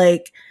drunk.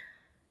 Like,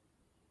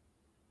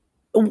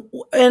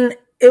 and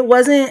it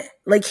wasn't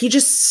like he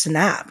just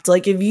snapped.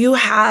 Like, if you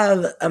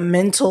have a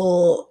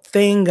mental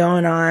thing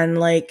going on,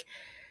 like,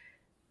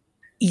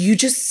 you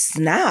just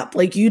snap.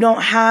 Like, you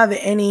don't have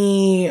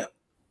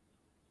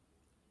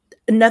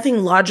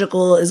nothing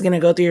logical is going to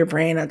go through your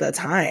brain at that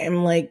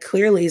time. Like,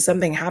 clearly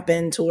something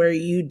happened to where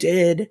you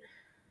did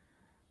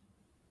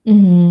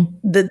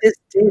that this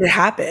did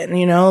happen,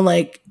 you know,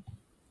 like,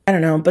 I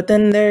don't know. But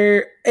then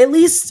at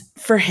least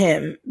for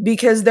him,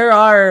 because there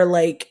are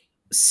like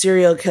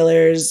serial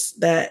killers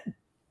that,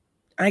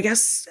 I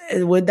guess,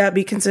 would that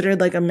be considered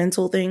like a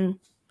mental thing?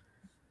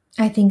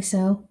 I think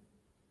so.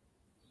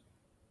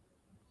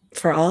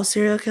 For all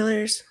serial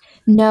killers?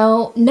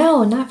 No,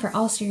 no, not for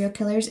all serial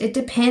killers. It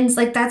depends.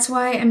 Like, that's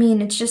why, I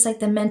mean, it's just like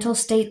the mental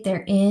state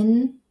they're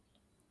in,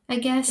 I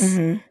guess.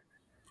 Mm-hmm.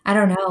 I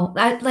don't know.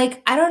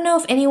 I don't know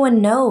if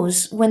anyone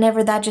knows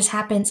whenever that just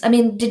happens. I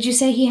mean, did you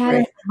say he had a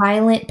Right.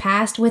 violent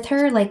past with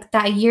her? Like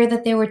that year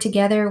that they were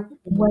together,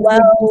 was there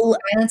Well,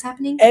 violence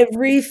happening?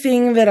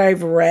 everything that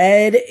I've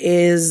read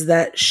is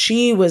that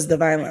she was the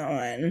violent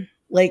one.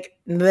 Like,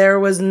 there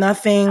was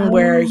nothing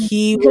where Oh, he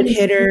he would couldn't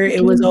hit take her. it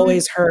It was anymore.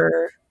 always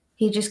her.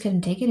 He just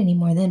couldn't take it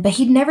anymore then. But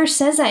he never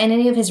says that in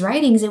any of his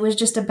writings. It was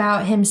just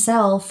about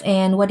himself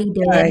and what he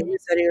Yeah, did. he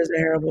said he was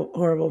a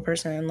horrible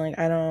person. Like,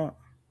 I don't.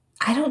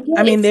 I don't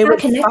I get it. mean, It's they not would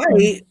connecting.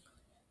 fight.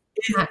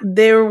 Not,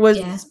 There yeah.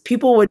 was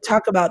people would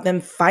talk about them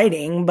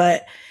fighting,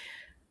 but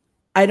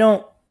I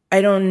don't.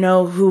 I don't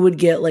know who would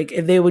get, like,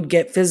 if they would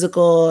get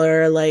physical,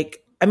 or like.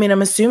 I mean,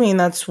 I'm assuming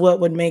that's what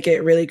would make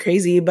it really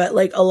crazy. But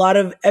like, a lot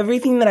of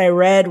everything that I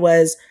read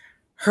was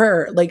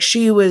her. Like,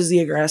 she was the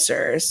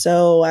aggressor.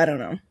 So I don't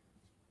know.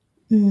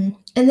 And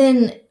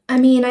then, I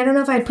mean, I don't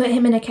know if I'd put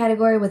him in a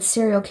category with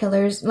serial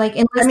killers. Like, I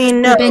unless this mean,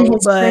 would have been no,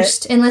 his but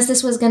first, unless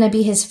this was going to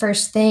be his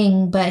first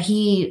thing, but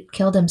he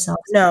killed himself.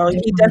 no,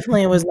 There's he no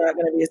definitely way. was not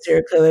going to be a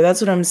serial killer.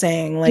 That's what I'm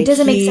saying. It Like,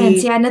 doesn't make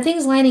sense. he, Yeah,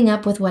 nothing's lining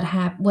up with what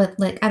happened. What,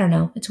 like, I don't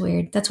know. It's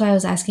weird. That's why I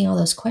was asking all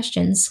those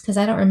questions because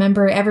I don't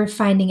remember ever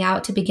finding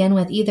out to begin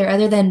with either,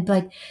 other than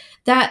like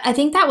that. I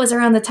think that was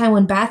around the time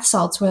when bath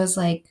salts was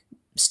like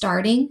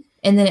starting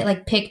and then it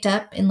like picked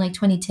up in like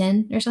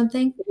 2010 or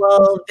something.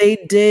 well, they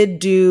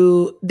did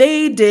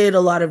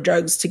a lot of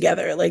drugs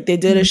together. Like, they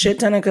did a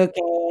shit ton of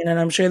cocaine, and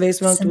I'm sure they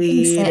smoked Something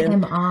weed, set and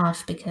him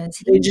off because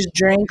they he, just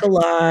drank a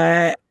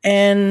lot.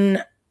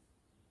 And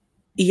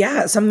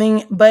yeah,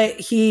 something, but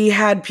he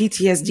had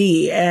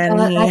PTSD, and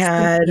well, he that's the,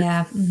 had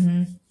yeah.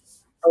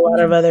 a lot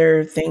Yeah. of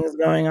other things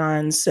going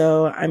on.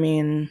 So, I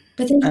mean,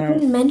 But then I he don't,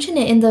 didn't mention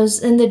it in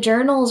those in the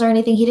journals or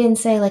anything. He didn't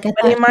say like I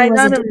but he thought he might was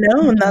not have known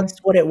addicted that's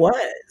what it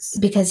was.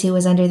 because he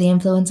was under the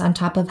influence on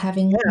top of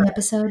having Yeah. an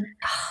episode.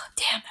 Oh,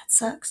 damn, that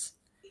sucks.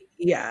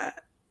 Yeah.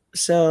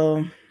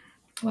 So,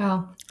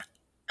 Wow.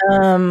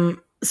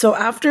 so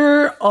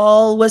after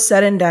all was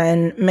said and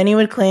done, many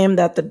would claim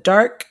that the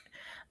dark,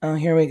 oh,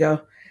 here we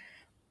go.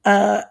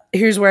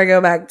 Here's where I go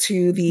back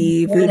to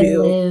the Where they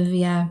voodoo. live,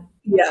 yeah.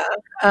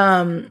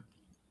 Yeah.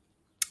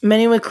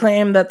 Many would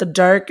claim that the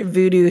dark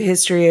voodoo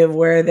history of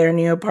where their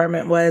new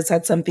apartment was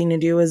had something to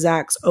do with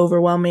Zach's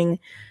overwhelming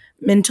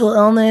mental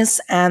illness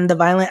and the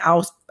violent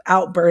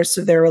outbursts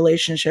of their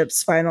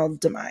relationship's final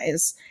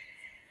demise.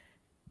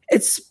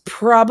 It's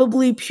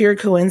probably pure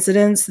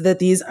coincidence that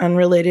these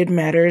unrelated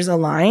matters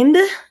aligned.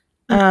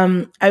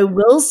 I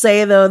will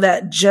say, though,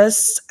 that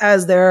just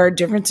as there are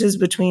differences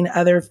between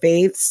other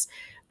faiths,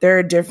 there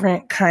are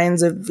different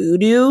kinds of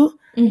voodoo.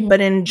 Mhm.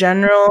 But in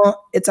general,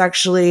 it's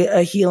actually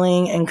a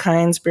healing and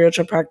kind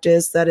spiritual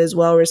practice that is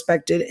well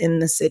respected in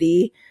the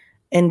city,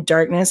 and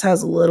darkness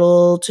has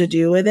little to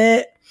do with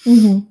it.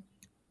 Mhm.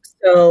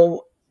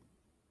 So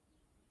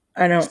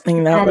I don't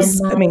think that That in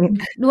was, I mean,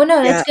 mind. Well,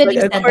 no, yeah, that's good like,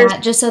 you of said course,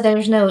 that, just so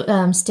there's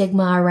no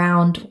stigma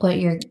around what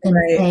you're gonna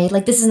right. say.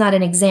 Like this is not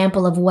an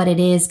example of what it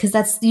is, because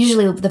that's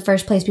usually the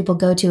first place people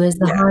go to is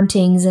the Yeah.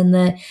 hauntings and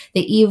the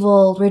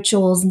evil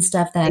rituals and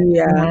stuff that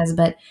Yeah. everyone has.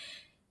 But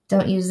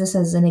don't use this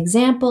as an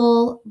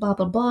example, blah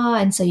blah blah.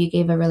 And so you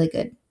gave a really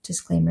good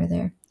disclaimer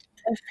there.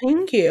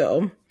 Thank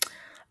you.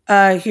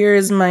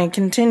 Here's my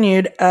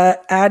continued.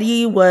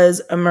 Addie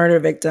was a murder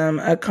victim,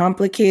 a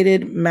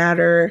complicated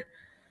matter,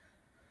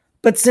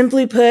 but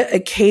simply put, a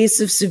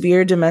case of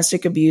severe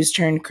domestic abuse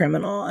turned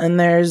criminal. And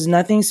there's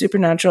nothing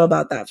supernatural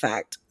about that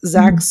fact.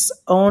 Zach's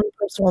own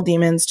personal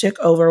demons took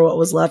over what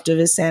was left of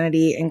his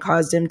sanity and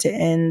caused him to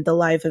end the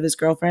life of his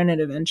girlfriend and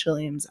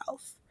eventually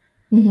himself.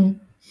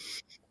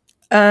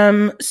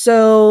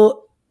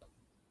 So,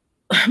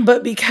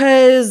 but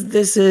because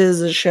this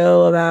is a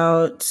show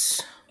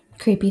about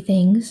Creepy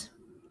things.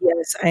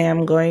 yes, I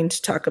am going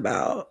to talk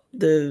about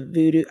the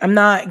voodoo. I'm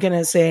not going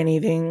to say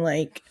anything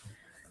like,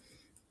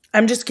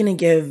 I'm just going to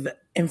give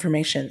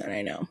information that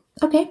I know.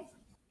 Okay.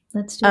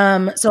 Let's do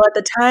it. So at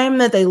the time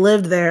that they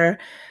lived there,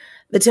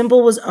 the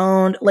temple was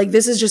owned, like,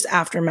 this is just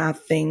aftermath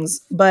things,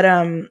 but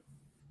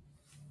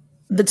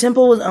the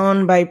temple was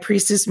owned by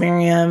Priestess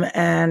Miriam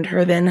and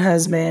her then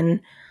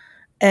husband,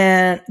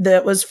 and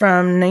that was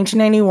from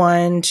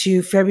 1991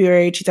 to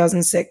February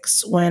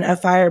 2006 when a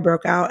fire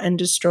broke out and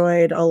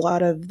destroyed a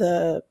lot of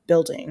the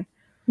building.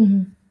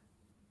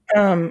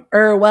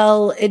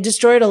 It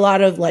destroyed a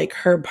lot of like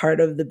her part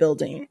of the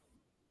building.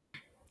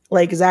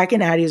 Like Zach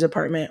and Addie's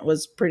apartment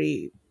was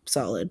pretty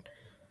solid.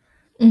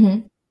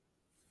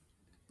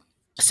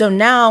 So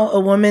now a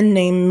woman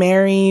named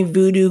Mary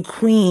Voodoo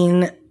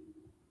Queen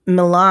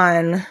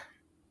Milan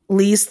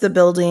leased the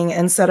building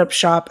and set up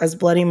shop as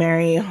Bloody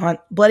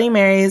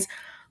Mary's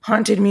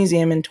haunted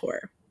museum and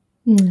tour.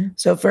 Mm.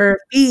 So for a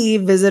fee,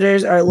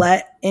 visitors are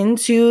let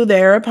into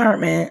their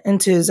apartment,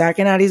 into Zach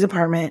and Addie's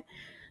apartment,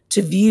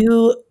 to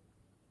view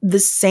the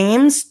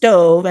same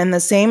stove and the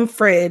same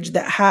fridge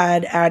that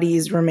had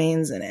Addie's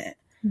remains in it.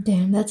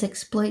 Damn, that's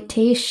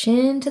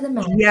exploitation to the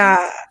max.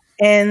 Yeah.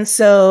 And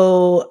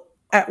so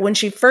when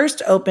she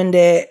first opened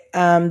it,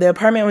 the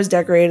apartment was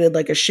decorated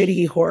like a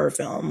shitty horror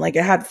film. Like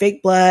it had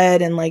fake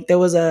blood, and like there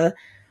was a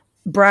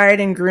bride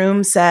and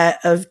groom set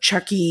of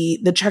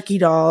the Chucky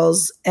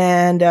dolls.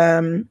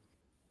 And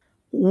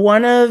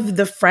one of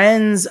the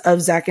friends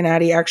of Zach and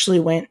Addie actually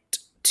went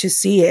to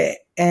see it,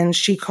 and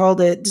she called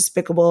it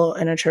despicable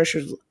and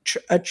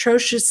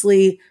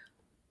atrociously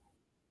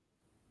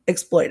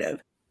exploitive.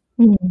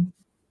 Mm.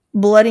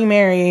 Bloody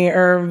Mary,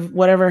 or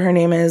whatever her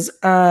name is,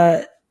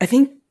 I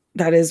think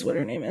that is what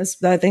her name is.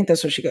 I think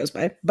that's what she goes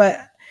by. But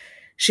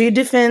she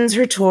defends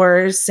her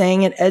tours,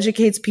 saying it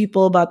educates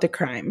people about the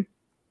crime.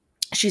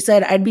 She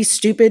said, "I'd be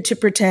stupid to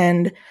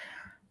pretend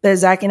that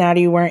Zach and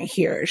Addie weren't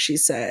here," she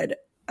said.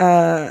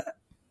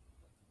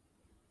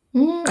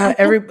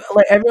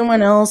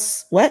 Everyone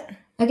else, what?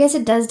 I guess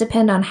it does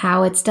depend on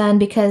how it's done,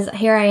 because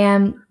here I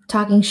am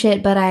talking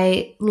shit, but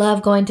I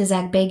love going to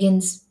Zach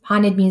Bagans'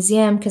 Haunted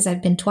Museum because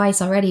I've been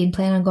twice already and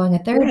plan on going a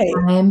third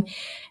time.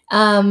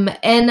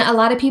 And a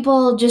lot of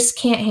people just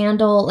can't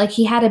handle, like,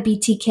 he had a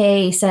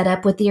BTK set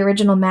up with the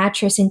original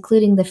mattress,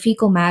 including the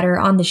fecal matter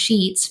on the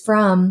sheets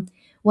from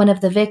one of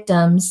the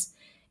victims,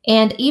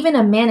 and even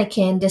a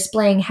mannequin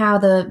displaying how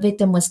the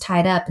victim was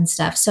tied up and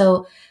stuff.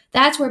 So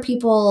that's where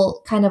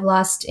people kind of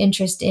lost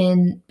interest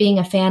in being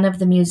a fan of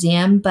the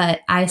museum.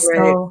 But I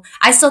still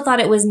thought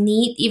it was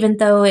neat, even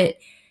though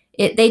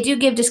they do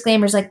give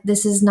disclaimers like,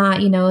 this is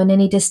not, in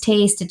any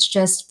distaste. It's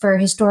just for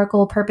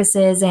historical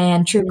purposes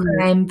and true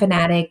crime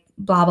fanatic,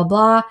 blah, blah,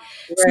 blah.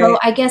 Right. So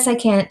I guess I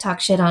can't talk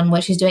shit on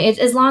what she's doing.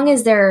 As long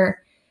as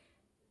they're,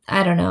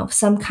 I don't know,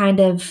 some kind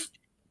of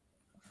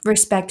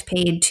respect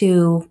paid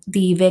to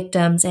the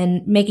victims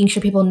and making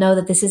sure people know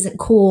that this isn't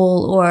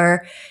cool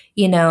or,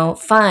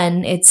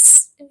 fun.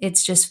 It's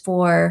just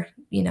for,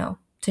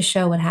 to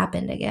show what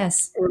happened, I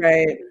guess.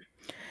 Right.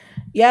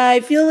 Yeah,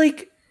 I feel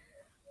like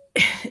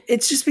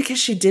it's just because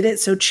she did it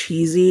so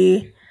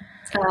cheesy.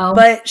 Oh.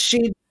 But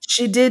she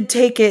did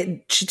take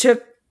it, she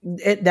took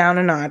it down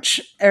a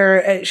notch,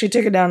 or she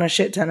took it down a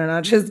shit ton of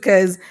notches,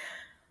 because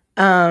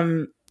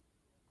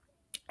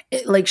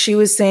like she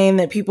was saying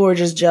that people were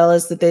just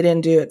jealous that they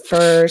didn't do it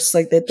first,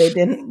 like that they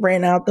didn't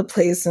rent out the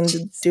place and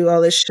do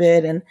all this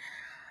shit. And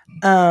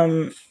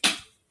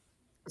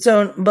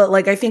so, but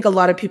like I think a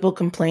lot of people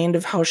complained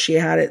of how she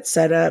had it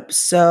set up.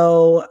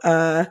 So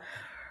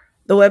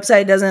the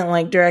website doesn't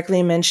like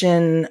directly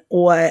mention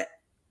what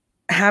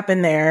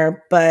happened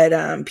there,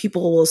 but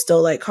people will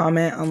still like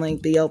comment on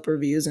like the Yelp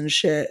reviews and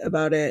shit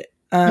about it.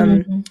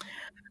 And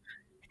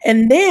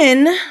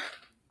then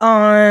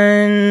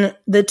on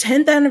the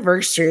 10th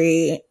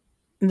anniversary,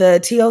 the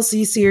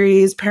TLC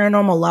series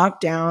Paranormal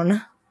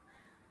Lockdown,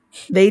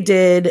 they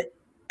did.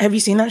 Have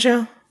you seen that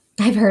show?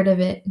 I've heard of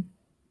it.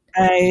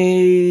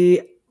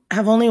 I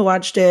have only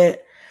watched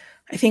it,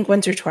 I think,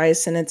 once or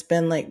twice, and it's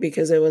been like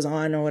because it was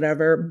on or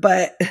whatever.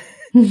 But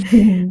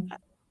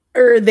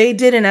they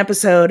did an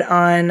episode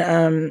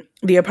on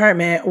the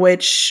apartment,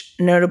 which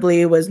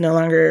notably was no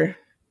longer.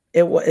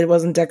 It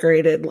wasn't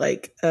decorated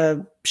like a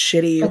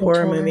shitty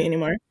horror movie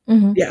anymore.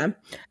 Mm-hmm. Yeah.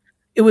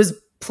 It was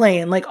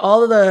plain. Like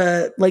all of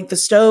the, like the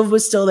stove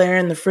was still there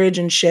and the fridge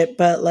and shit,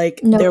 but like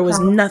there was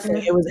nothing.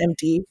 It was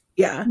empty.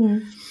 Yeah.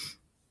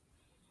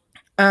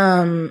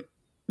 Mm-hmm.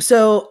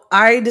 So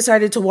I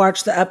decided to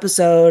watch the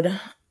episode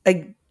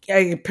I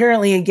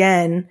apparently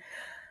again,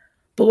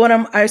 but when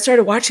I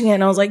started watching it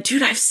and I was like,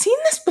 dude, I've seen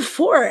this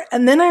before.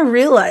 And then I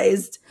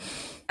realized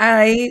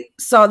I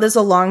saw this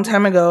a long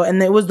time ago,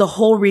 and it was the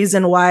whole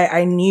reason why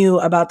I knew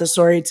about the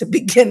story to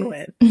begin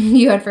with.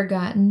 You had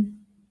forgotten.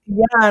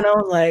 Yeah, and I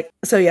was like,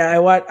 so yeah,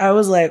 I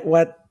was like,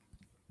 what?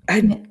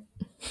 I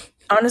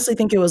honestly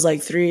think it was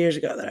like 3 years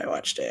ago that I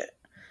watched it.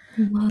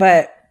 Wow.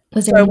 But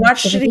so I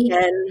watched it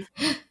again.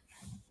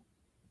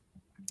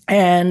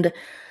 And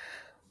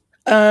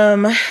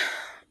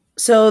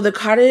so the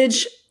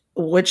cottage,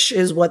 which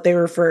is what they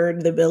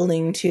referred the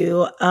building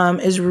to,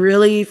 is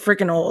really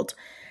freaking old.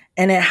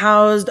 And it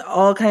housed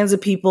all kinds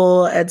of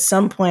people at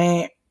some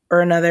point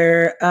or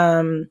another.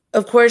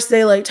 Of course,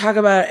 they like talk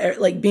about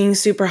like being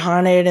super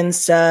haunted and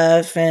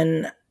stuff.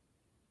 And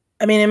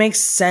I mean, it makes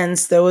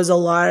sense. There was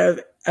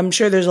I'm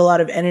sure there's a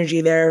lot of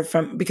energy there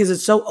because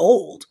it's so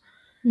old.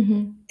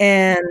 Mm-hmm.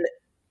 And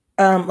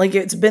like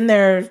it's been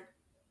there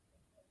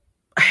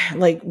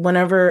like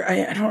whenever,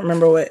 I don't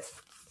remember what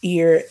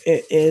year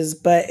it is,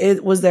 but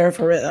it was there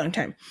for a really long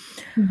time.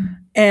 Mm-hmm.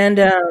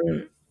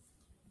 And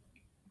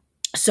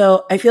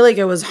so I feel like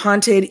it was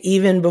haunted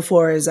even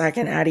before Zach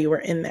and Addie were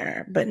in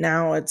there, but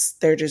now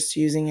they're just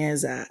using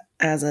it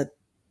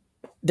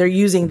they're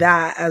using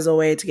that as a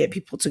way to get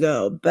people to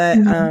go. But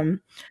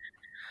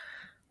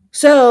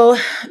So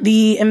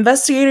the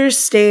investigators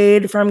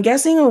stayed for, I'm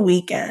guessing, a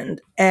weekend,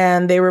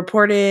 and they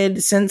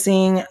reported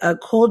sensing a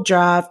cold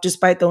draft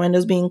despite the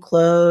windows being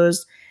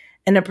closed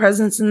and a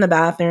presence in the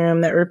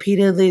bathroom that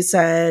repeatedly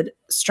said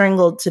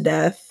strangled to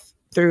death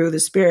through the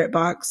spirit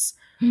box,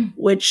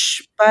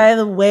 which, by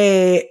the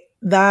way,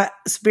 that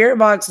spirit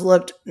box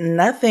looked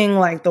nothing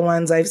like the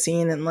ones I've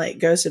seen in like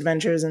Ghost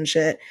Adventures and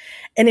shit.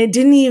 And it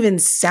didn't even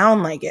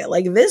sound like it.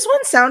 Like this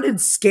one sounded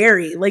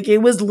scary. Like it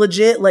was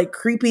legit, like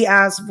creepy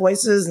ass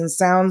voices and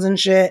sounds and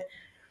shit.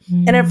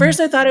 And at first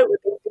I thought it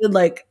was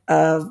like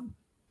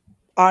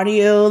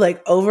audio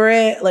like over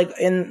it, like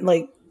in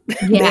like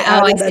they Yeah.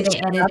 Oh, I added see. that They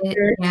shit edited it.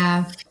 after.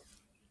 Yeah.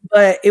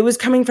 But it was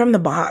coming from the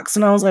box,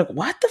 and I was like,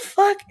 "What the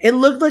fuck?" It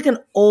looked like an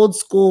old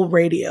school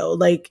radio.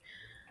 Like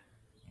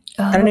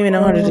I don't even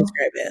know how to Oh.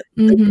 describe it.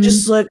 Like, it Mm-hmm.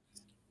 just looked.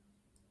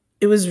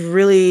 It was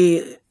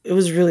really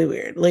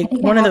weird. I Like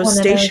think I one of have those one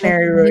of those. I can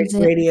stationary use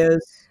it.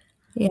 radios.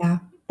 Yeah.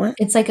 What?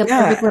 It's like a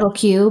perfect Yeah. little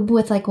cube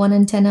with like one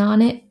antenna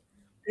on it.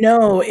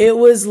 No, it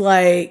was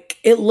like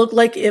it looked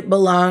like it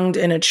belonged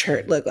in a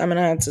church. Look, I'm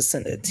gonna have to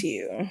send it to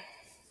you.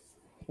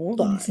 Hold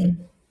Let me on. see.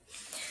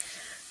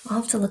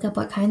 I'll have to look up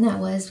what kind that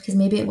was because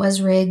maybe it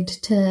was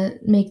rigged to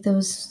make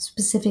those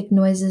specific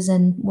noises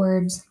and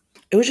words.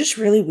 It was just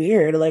really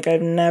weird. Like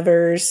I've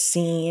never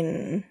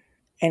seen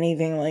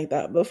anything like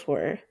that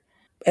before.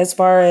 As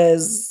far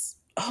as,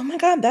 oh my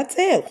god, that's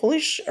it.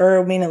 Holy or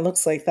I mean, it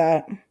looks like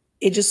that.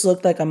 It just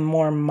looked like a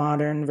more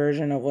modern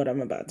version of what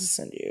I'm about to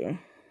send you.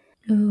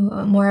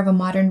 Ooh, more of a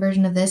modern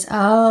version of this.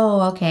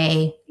 Oh,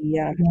 okay.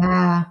 Yeah.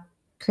 Yeah.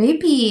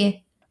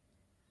 Creepy.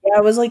 Yeah,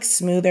 it was like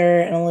smoother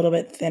and a little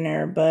bit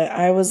thinner, but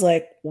I was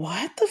like,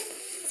 what the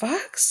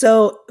fuck?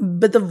 So,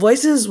 but the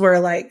voices were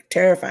like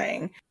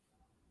terrifying.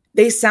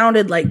 They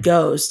sounded like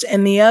ghosts.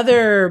 And the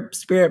other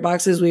spirit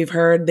boxes we've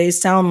heard, they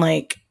sound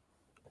like,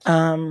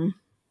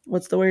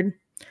 what's the word?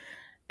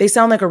 They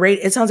sound like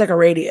it sounds like a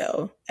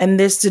radio. And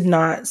this did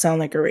not sound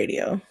like a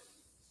radio.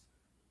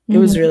 It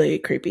was Mhm. really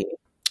creepy.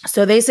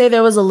 So they say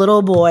there was a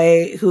little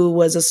boy who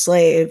was a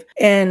slave,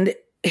 and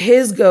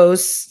his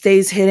ghost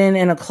stays hidden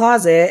in a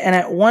closet. And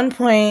at one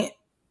point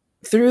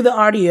through the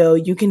audio,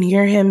 you can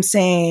hear him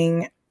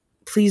saying,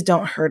 "Please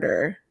don't hurt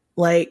her."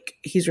 Like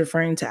he's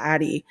referring to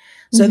Addie.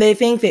 So Mhm. they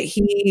think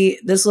that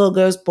this little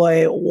ghost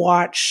boy,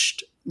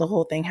 watched the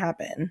whole thing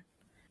happen.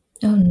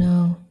 Oh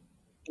no.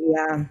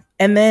 Yeah.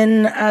 And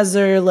then as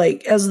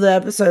the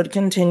episode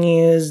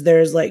continues,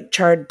 there's like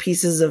charred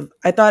pieces of,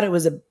 I thought it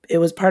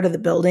was part of the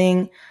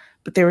building,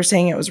 but they were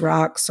saying it was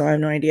rock, so I have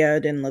no idea.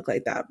 It didn't look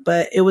like that.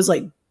 But it was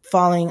like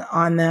falling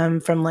on them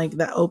from like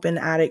the open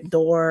attic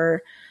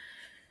door.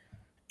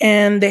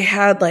 And they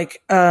had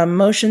like a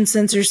motion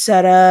sensor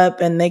set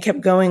up, and they kept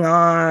going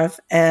off.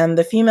 And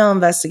the female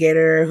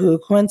investigator, who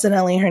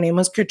coincidentally her name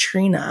was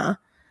Katrina,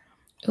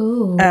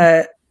 Ooh.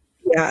 uh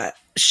yeah,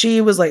 she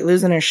was like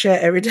losing her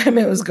shit every time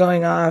it was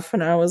going off.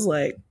 And I was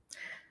like,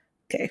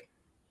 okay,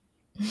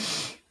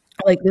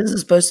 like this is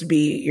supposed to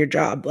be your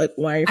job. Like,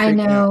 why are you I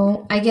freaking out?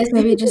 know. I guess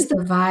maybe just the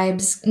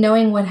vibes,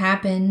 knowing what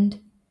happened.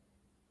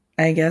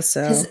 I guess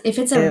Because so. if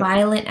it's a It,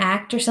 violent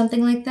act or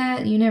something like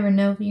that, you never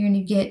know if you're going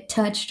to get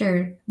touched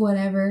or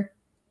whatever.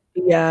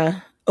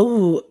 yeah.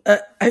 Oh,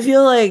 I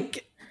feel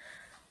like,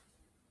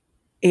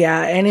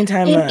 yeah,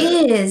 anytime It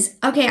is.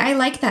 Okay, I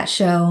like that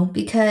show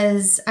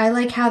because I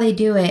like how they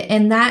do it.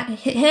 And that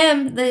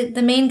him,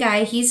 the main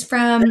guy, he's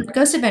from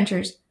Ghost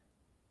Adventures.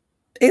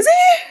 is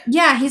it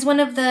Yeah, he's one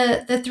of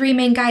the three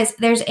main guys.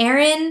 There's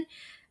Aaron,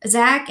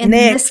 Zach, and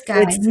then Nick? this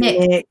guy, It's Nick.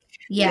 Nick.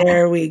 Yeah.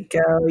 There we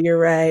go. You're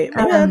right.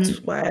 Maybe that's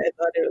Um, why I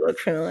thought it looked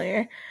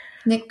familiar.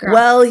 Nick Groff.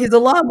 Well, he's a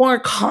lot more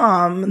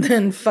calm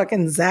than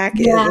fucking Zach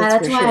is. Yeah, That's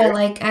that's for why I sure.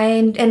 like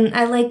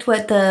I liked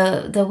what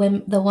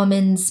the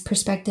woman's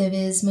perspective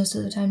is most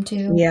of the time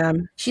too. Yeah.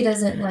 She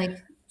doesn't like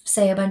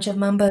say a bunch of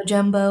mumbo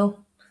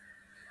jumbo.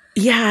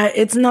 Yeah,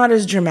 it's not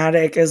as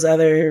dramatic as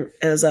other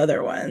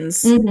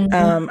ones.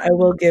 Mm-hmm. I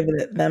will give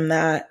them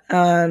that.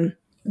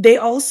 They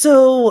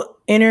also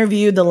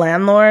interviewed the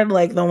landlord,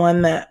 like the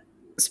one that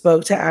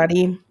spoke to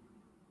Addie,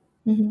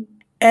 Mm-hmm.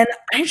 and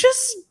I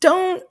just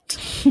don't.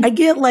 I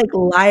get like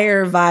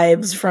liar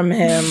vibes from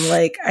him.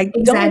 Like I don't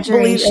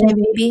believe Exaggeration, anything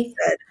he maybe.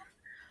 said.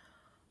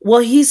 Well,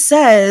 he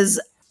says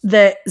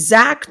that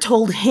Zach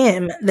told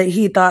him that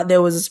he thought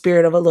there was a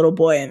spirit of a little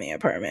boy in the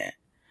apartment.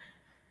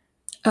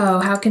 Oh,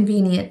 how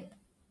convenient.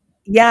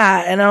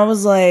 Yeah, and I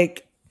was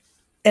like,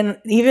 and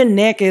even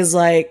Nick is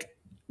like,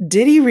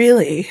 did he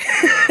really?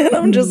 And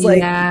I'm just like,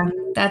 Yeah,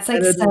 that's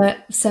like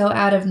so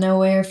out of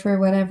nowhere for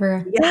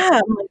whatever. yeah,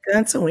 I'm like,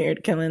 that's a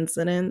weird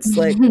coincidence.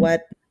 Like,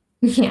 what?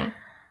 Yeah,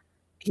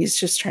 He's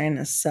just trying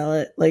to sell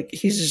it. Like,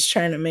 he's just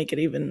trying to make it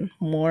even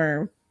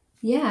more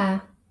yeah,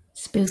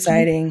 spooky.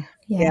 exciting.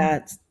 Yeah. Yeah,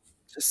 it's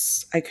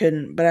just, I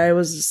couldn't, but I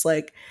was just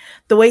like,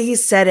 the way he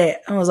said it,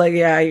 I was like,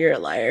 yeah, you're a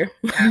liar.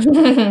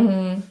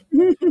 Um,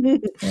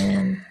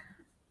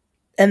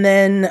 And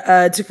then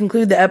to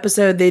conclude the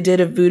episode, they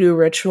did a voodoo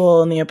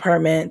ritual in the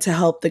apartment to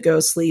help the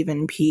ghost leave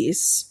in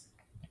peace,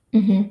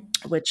 mhm.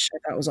 which I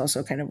thought was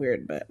also kind of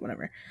weird, but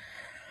whatever.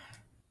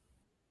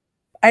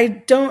 I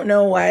don't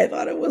know why I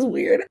thought it was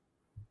weird.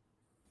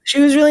 She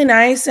was really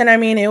nice, and I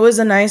mean, it was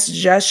a nice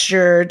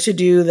gesture to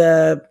do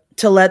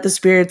to let the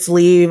spirits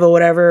leave or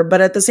whatever.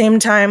 But at the same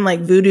time,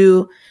 like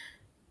voodoo,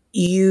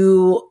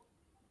 you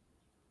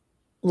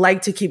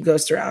like to keep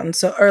ghosts around.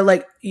 So, or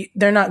like,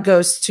 they're not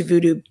ghosts to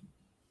voodoo.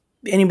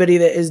 Anybody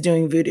that is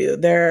doing voodoo,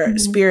 they're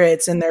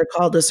spirits and they're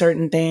called a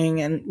certain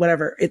thing and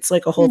whatever. It's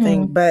like a whole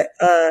thing, but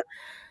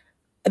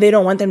they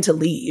don't want them to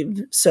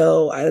leave.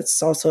 So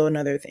it's also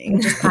another thing.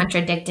 It just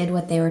contradicted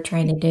what they were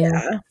trying to do.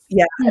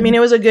 Yeah. I mean, it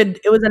was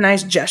a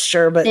nice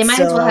gesture, but they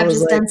might as well have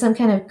just like, done some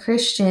kind of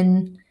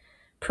Christian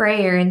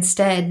prayer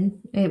instead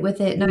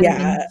with it not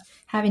even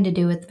having to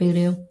do with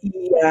voodoo.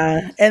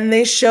 Yeah. And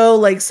they show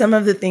like some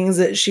of the things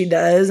that she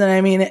does. And I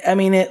mean,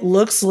 it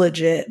looks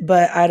legit,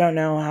 but I don't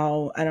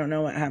know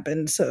what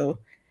happened. So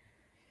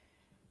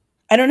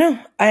I don't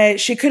know.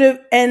 She could have,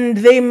 and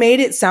they made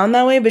it sound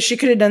that way, but she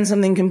could have done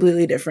something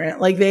completely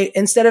different. Like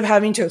instead of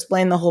having to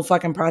explain the whole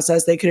fucking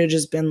process, they could have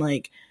just been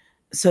like,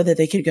 so that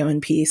they could go in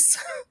peace.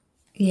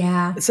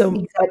 Yeah. So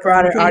a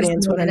broader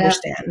audience would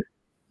understand.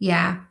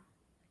 Yeah.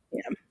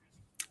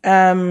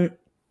 Yeah.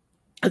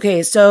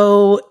 Okay,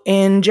 so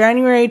in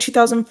January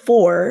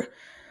 2004,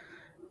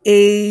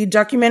 a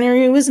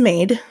documentary was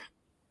made.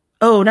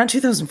 Oh, not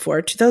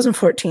 2004,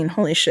 2014.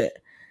 Holy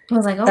shit. I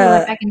was like, oh,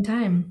 we're back in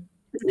time.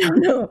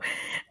 No.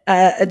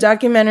 A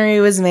documentary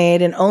was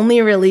made and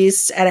only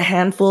released at a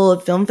handful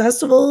of film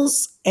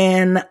festivals.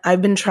 And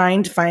I've been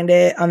trying to find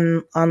it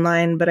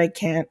online, but I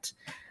can't.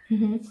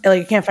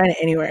 Like, I can't find it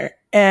anywhere.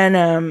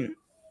 And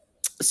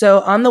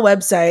so on the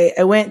website,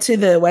 I went to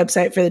the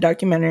website for the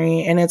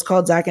documentary, and it's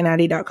called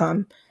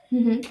zackandaddy.com.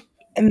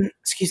 And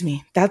excuse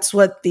me, that's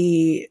what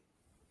the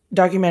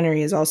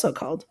documentary is also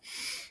called.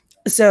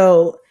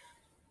 So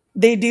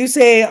they do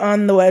say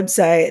on the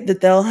website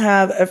that they'll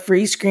have a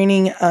free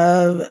screening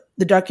of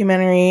the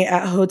documentary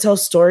at Hotel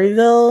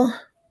Storyville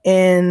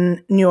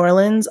in New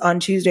Orleans on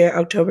Tuesday,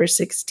 October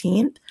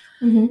 16th.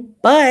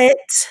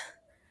 But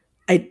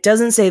it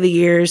doesn't say the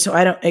year, so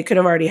it could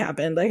have already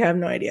happened. Like, I have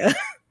no idea.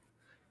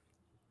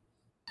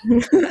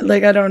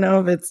 Like, I don't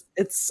know if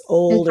it's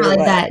old or what.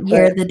 That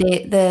year,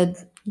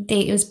 the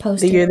date was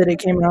posted. The year that it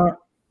came out.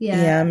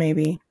 Yeah,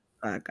 maybe.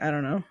 Fuck, I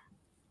don't know.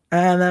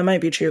 That might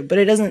be true, but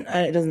it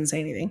doesn't say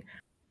anything.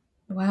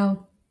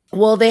 Wow.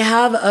 Well, they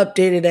have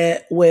updated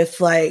it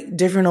with like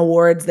different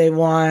awards they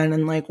won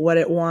and like what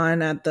it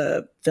won at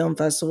the film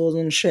festivals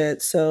and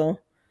shit. So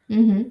I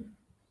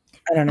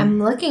don't know.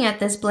 I'm looking at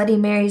this Bloody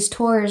Mary's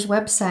Tours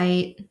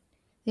website.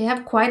 They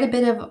have quite a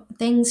bit of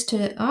things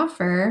to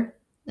offer.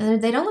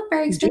 They don't look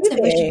very expensive.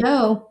 We should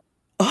go.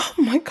 Oh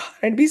my god,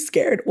 I'd be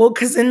scared. Well,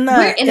 because in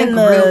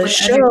the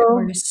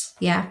show,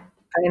 yeah,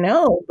 I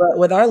know, but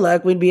with our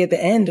luck, we'd be at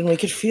the end and we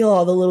could feel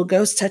all the little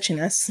ghosts touching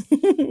us.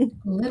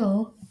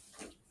 Little.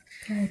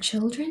 There are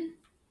children?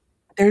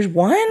 There's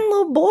one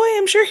little boy.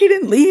 I'm sure he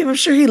didn't leave. I'm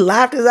sure he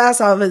laughed his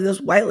ass off at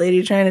this white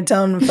lady trying to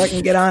tell him to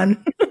fucking get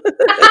on.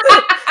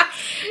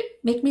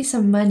 Make me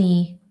some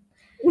money.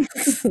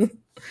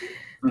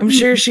 I'm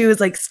sure she was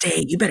like,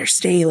 stay. You better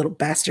stay, you little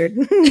bastard.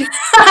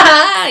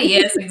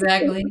 Yes,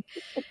 exactly.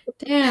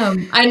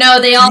 Damn. I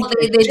know they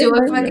do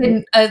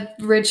a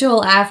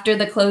ritual after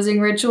the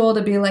closing ritual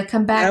to be like,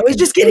 come back. I was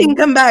just kidding.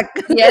 Come back.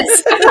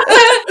 Yes.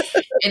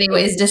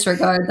 Anyways,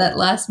 disregard that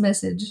last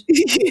message.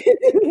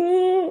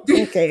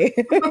 Okay.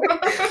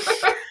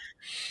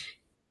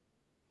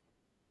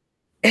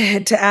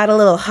 To add a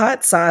little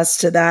hot sauce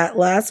to that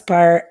last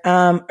part,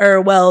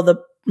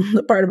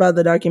 the part about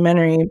the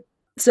documentary.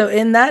 So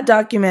in that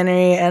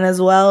documentary, and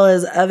as well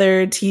as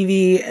other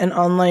TV and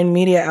online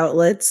media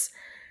outlets,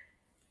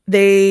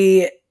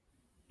 they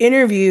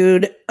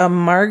interviewed a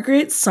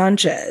Margaret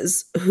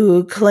Sanchez,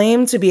 who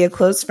claimed to be a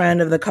close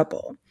friend of the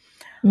couple.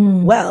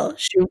 Well,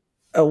 she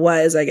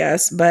was, I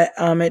guess, but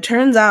it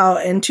turns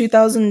out in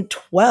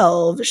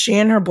 2012, she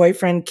and her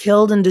boyfriend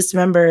killed and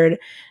dismembered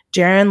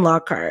Jaron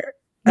Lockhart,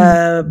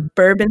 a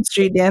Bourbon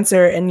Street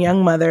dancer and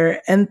young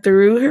mother, and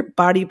threw her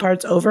body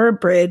parts over a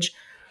bridge,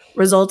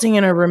 resulting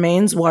in her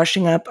remains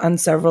washing up on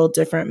several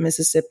different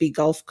Mississippi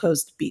Gulf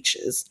Coast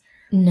beaches.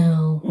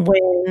 No.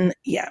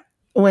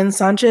 When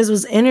Sanchez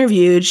was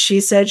interviewed,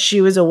 she said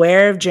she was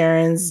aware of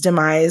Jaron's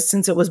demise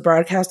since it was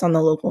broadcast on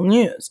the local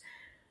news.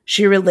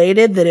 She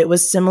related that it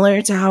was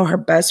similar to how her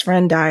best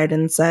friend died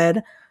and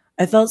said,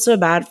 I felt so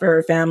bad for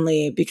her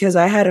family because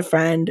I had a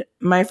friend.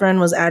 My friend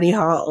was Addie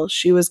Hall.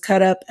 She was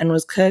cut up and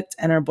was cooked,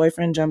 and her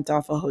boyfriend jumped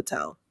off a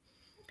hotel.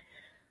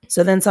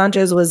 So then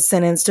Sanchez was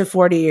sentenced to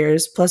 40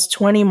 years plus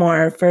 20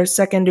 more for a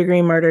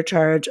second-degree murder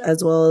charge,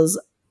 as well as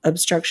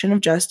obstruction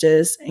of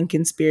justice and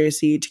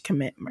conspiracy to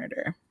commit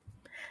murder.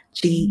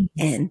 The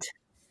end.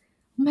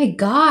 Oh my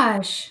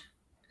gosh.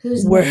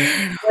 What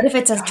if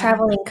it's a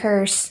traveling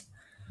curse?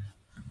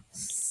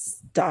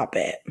 Stop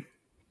it.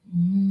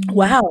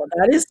 Wow,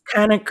 that is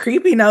kind of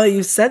creepy now that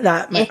you said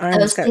that. My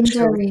arms got things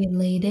are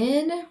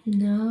related?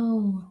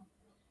 No.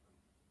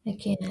 I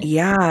can't.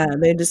 Yeah,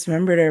 they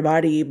dismembered her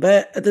body,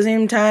 but at the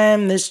same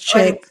time, this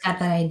chick got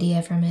that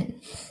idea from it.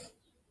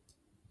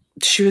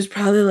 she was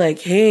probably like,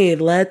 hey,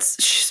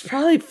 she's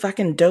probably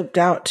fucking doped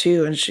out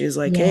too. And she's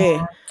like,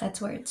 hey,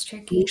 that's where it's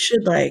tricky. We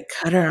should like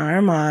cut her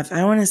arm off.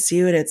 I want to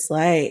see what it's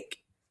like.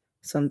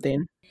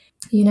 Something.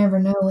 You never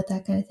know with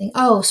that kind of thing.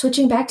 Oh,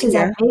 switching back to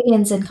Zach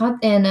Bagans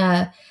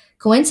and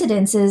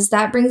coincidences,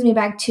 that brings me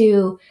back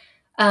to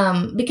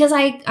because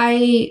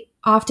I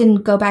often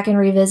go back and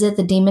revisit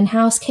the Demon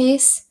House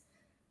case.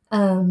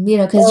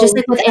 Because just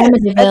like with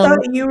Amityville, I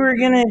thought you were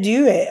gonna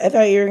do it. I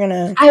thought you were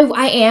gonna.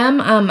 I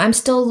am. I'm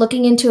still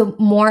looking into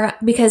more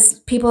because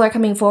people are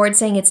coming forward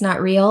saying it's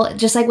not real.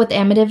 Just like with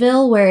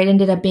Amityville, where it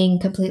ended up being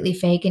completely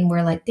fake, and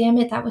we're like, damn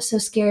it, that was so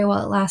scary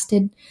while it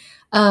lasted.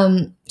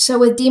 So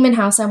with Demon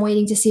House, I'm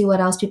waiting to see what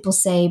else people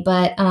say.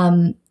 But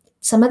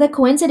some of the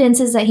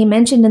coincidences that he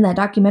mentioned in that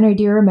documentary,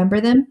 do you remember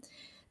them?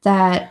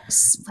 That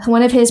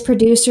one of his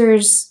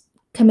producers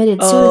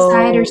committed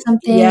suicide or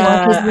something,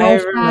 or his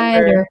wife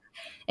died,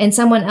 and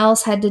someone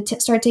else had to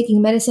start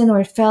taking medicine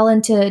or fell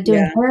into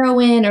doing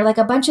heroin, or like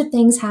a bunch of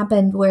things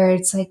happened where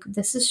it's like,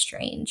 this is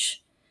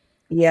strange.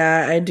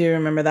 Yeah, I do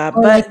remember that.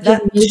 Or but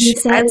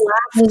like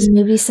those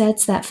movie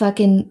sets that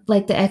fucking,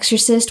 like The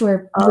Exorcist,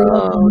 where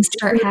real things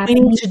start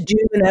happening. We need to do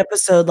an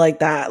episode like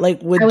that,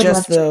 like with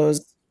just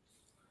those.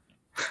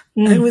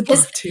 I would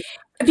love to.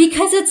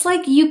 Because it's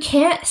like, you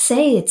can't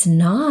say it's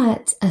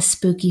not a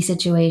spooky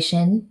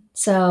situation.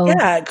 So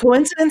yeah,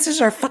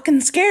 coincidences are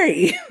fucking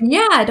scary.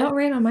 Yeah, don't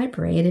rain on my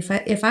parade.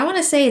 If I want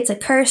to say it's a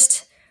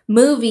cursed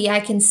movie, I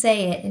can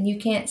say it, and you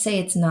can't say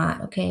it's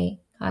not.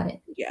 Okay, got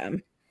it. Yeah,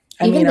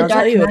 I'll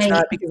tell you it's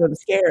not because I'm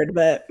scared,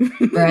 but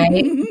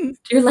right,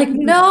 you're like,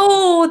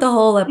 no, the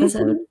whole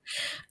episode.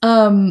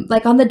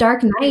 Like on The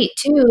Dark Knight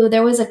too,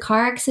 there was a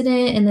car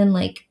accident, and then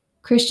like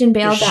Christian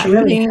Bale got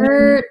really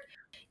hurt.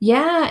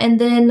 Yeah, and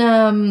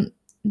then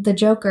the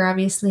Joker,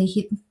 obviously,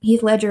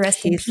 Heath Ledger,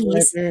 rest in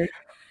peace.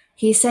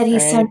 He said he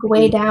sunk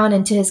way down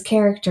into his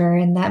character,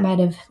 and that might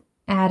have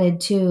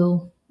added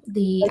to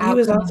the outcome. He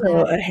was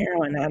also a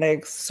heroin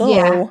addict,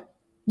 so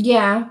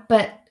yeah.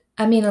 But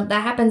I mean,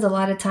 that happens a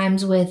lot of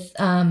times with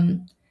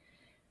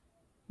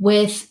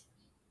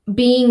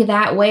being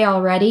that way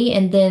already,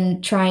 and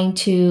then trying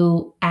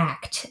to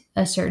act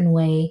a certain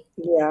way.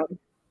 Yeah.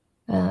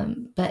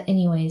 But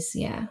anyways,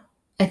 yeah,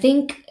 I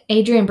think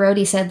Adrian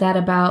Brody said that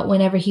about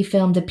whenever he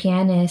filmed The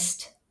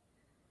Pianist.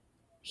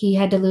 He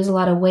had to lose a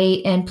lot of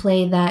weight and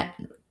play that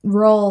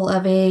role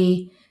of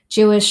a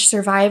Jewish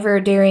survivor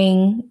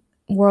during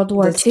World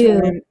War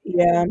II.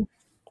 Yeah.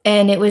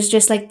 And it was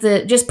just like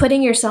just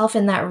putting yourself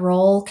in that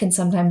role can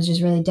sometimes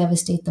just really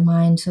devastate the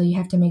mind. So you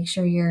have to make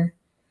sure you're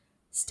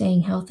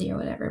staying healthy or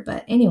whatever.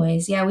 But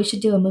anyways, yeah, we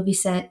should do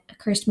a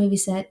cursed movie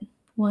set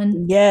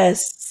one.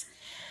 Yes.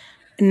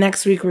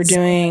 Next week we're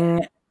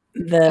doing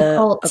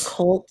the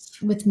occult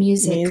with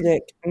music.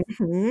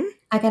 Mm-hmm.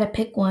 I got to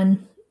pick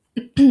one.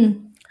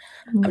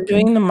 I'm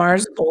doing the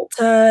Mars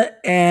Volta,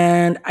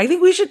 and I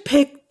think we should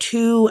pick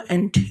 2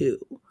 and 2.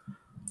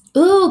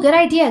 Ooh, good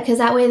idea, because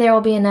that way there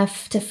will be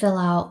enough to fill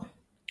out.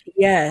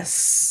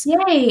 Yes.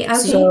 Yay! Okay.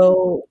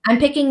 So I'm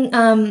picking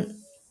I'm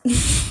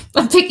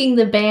picking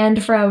the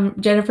band from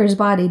Jennifer's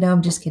Body. No,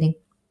 I'm just kidding.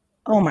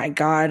 Oh my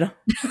god.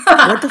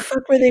 What the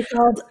fuck were they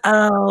called?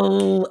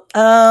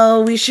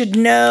 Oh, we should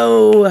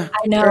know.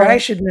 I know. Or I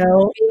should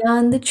know.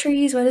 Beyond the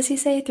trees. What does he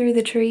say? Through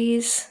the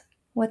trees.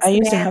 I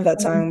used to have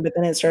that song, but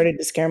then it started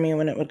to scare me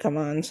when it would come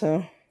on,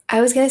 so.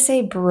 I was going to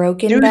say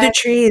Broken Through the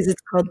Trees.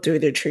 It's called Through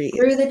the Trees.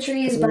 Through the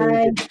Trees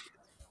by...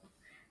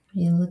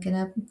 You look it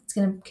up. It's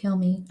going to kill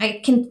me. I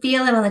can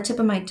feel it on the tip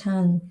of my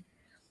tongue.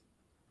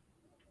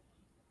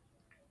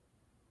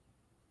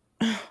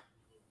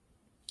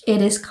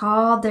 It is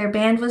called... Their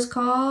band was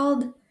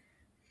called...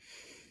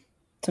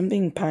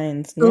 Something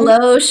Pines. No?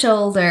 Low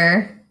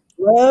Shoulder.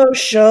 Low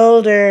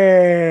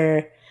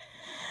Shoulder.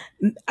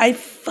 I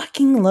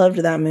fucking loved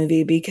that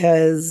movie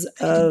because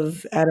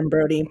of Adam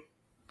Brody.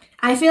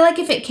 I feel like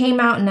if it came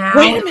out now...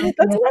 Wait a minute,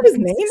 that's not his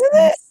name, is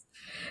it?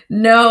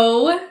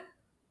 No.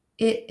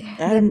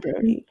 Adam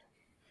Brody.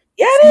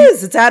 Yeah, it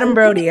is. It's Adam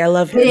Brody. I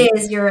love him. It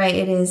is. You're right.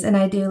 It is. And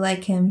I do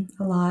like him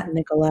a lot.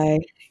 Nikolai.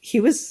 He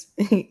was...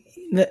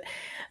 the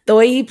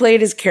way he played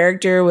his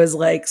character was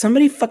like,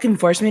 somebody fucking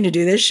forced me to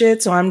do this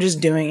shit, so I'm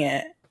just doing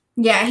it.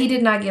 Yeah, he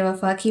did not give a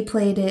fuck. He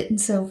played it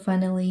so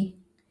funnily.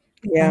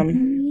 Yeah.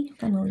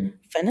 Funnily.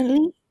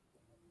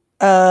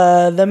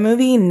 The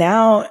movie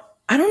now,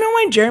 I don't know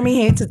why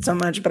Jeremy hates it so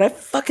much, but I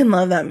fucking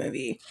love that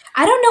movie.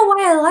 I don't know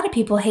why a lot of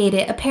people hate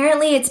it.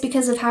 Apparently it's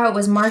because of how it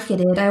was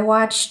marketed. I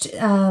watched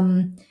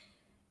an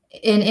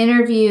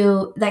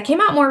interview that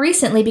came out more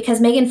recently because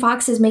Megan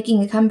Fox is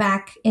making a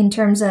comeback in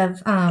terms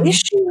of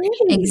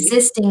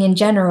existing in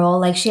general.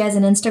 Like, she has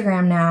an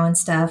Instagram now and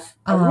stuff.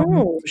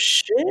 Oh,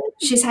 shit.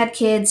 She's had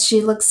kids.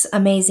 She looks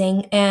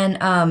amazing.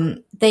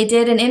 And they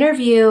did an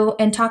interview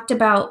and talked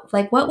about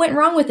like what went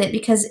wrong with it,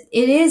 because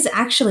it is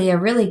actually a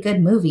really good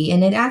movie,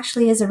 and it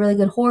actually is a really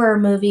good horror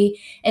movie,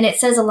 and it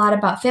says a lot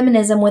about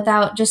feminism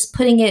without just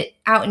putting it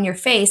out in your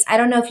face. I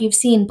don't know if you've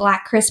seen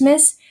Black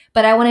Christmas,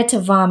 but I wanted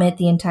to vomit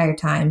the entire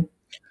time.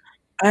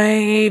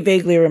 I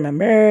vaguely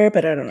remember,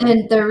 but I don't know.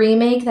 And the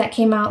remake that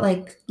came out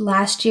like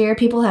last year,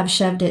 people have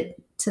shoved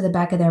it to the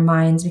back of their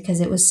minds because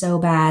it was so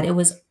bad. It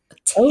was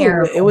Oh, it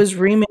terrible. was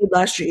remade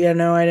last year. Yeah,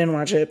 no, I didn't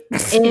watch it.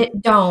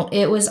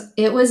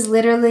 It was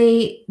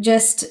literally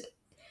just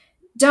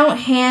don't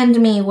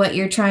hand me what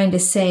you're trying to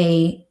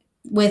say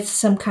with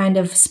some kind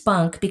of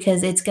spunk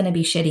because it's going to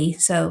be shitty.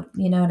 So,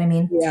 you know what I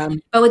mean? Yeah.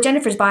 But with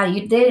Jennifer's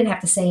Body, they didn't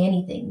have to say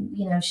anything.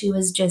 You know, she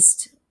was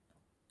just,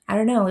 I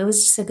don't know, it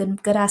was just a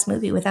good ass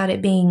movie without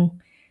it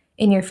being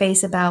in your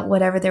face about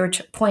whatever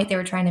point they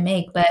were trying to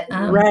make. But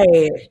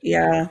Right.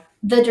 Yeah.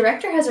 the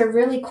director has a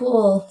really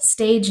cool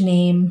stage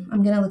name.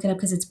 I'm going to look it up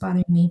because it's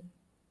bothering me.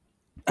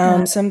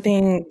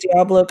 Something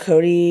Diablo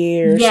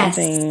Cody or Yes.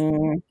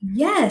 something.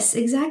 Yes,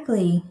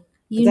 exactly.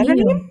 Is that her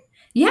name?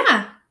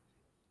 Yeah.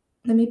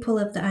 Let me pull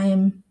up the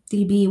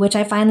IMDb, which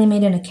I finally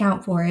made an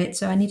account for it,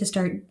 so I need to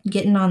start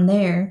getting on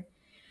there.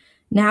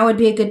 Now would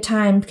be a good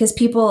time because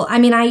people, I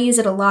mean, I use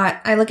it a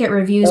lot. I look at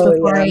reviews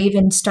before I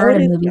even start a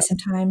movie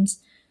sometimes.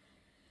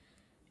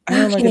 I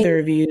don't look at the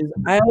reviews.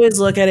 I always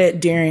look at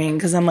it during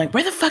because I'm like,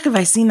 where the fuck have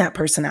I seen that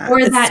person at? Or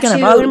it's that going to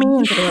too. bother me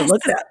and Yes.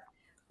 look it up.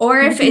 Or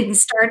if it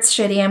starts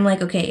shitty, I'm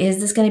like, okay, is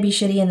this going to be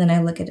shitty? And then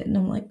I look at it and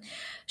I'm like,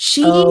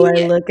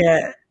 I look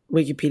at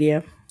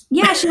Wikipedia.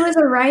 Yeah, she was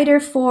a writer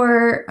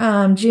for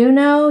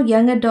Juno,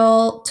 Young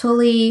Adult,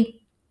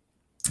 Tully,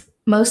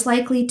 Most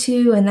Likely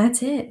To, and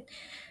that's it.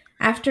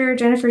 After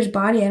Jennifer's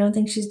Body, I don't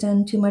think she's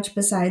done too much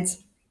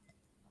besides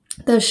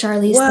those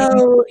Charlize Theron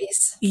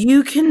movies.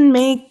 You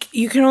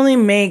can only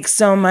make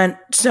so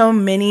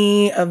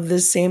many of the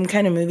same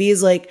kind of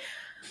movies. Like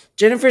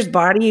Jennifer's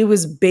Body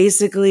was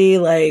basically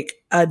like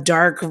a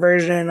dark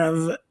version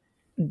of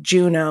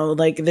Juno.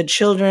 Like the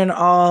children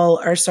all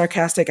are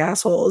sarcastic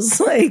assholes.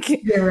 Like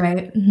you're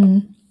right. Mm-hmm.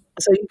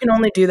 So you can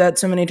only do that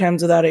so many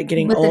times without it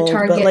getting old. The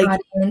target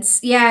audience.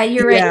 Yeah,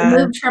 you're right. It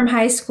moved from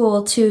high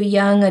school to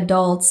young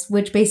adults,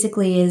 which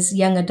basically is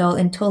young adult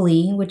and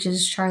Tully, which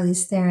is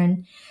Charlize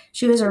Theron.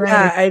 She was a writer.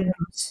 Yeah, I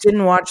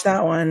didn't watch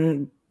that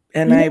one,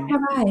 and I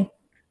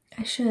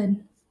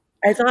should.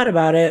 I thought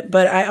about it,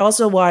 but I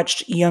also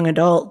watched Young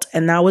Adult,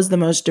 and that was the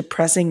most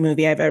depressing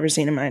movie I've ever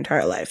seen in my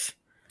entire life.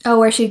 Oh,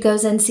 where she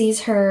goes and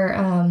sees her.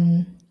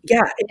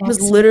 Yeah, it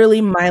was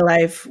literally my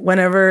life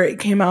whenever it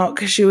came out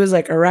because she was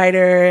like a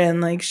writer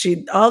and like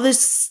all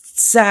this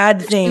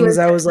sad things.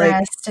 I was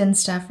like, and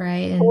stuff,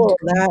 right? And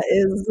that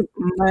is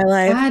my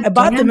life. I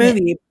bought the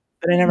movie,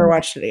 but I never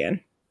watched it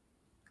again.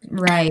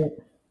 Right.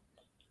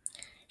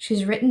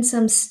 She's written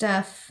some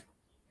stuff,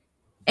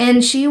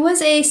 and she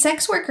was a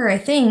sex worker, I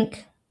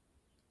think.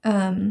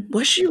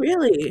 Was she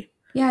really?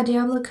 Yeah,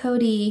 Diablo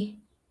Cody.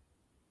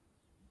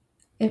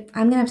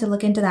 I'm gonna have to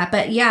look into that,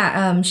 but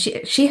yeah,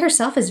 she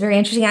herself is very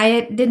interesting.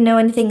 I didn't know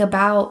anything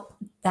about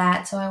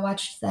that, so I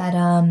watched that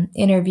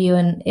interview,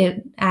 and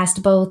it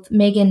asked both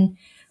Megan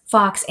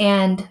Fox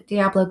and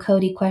Diablo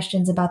Cody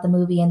questions about the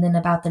movie, and then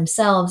about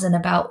themselves, and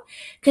about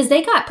because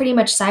they got pretty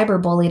much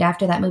cyberbullied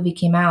after that movie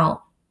came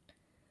out.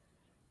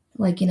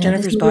 Like, you know,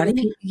 Jennifer's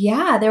Body.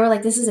 Yeah, they were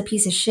like, "This is a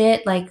piece of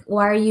shit. Like,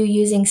 why are you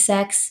using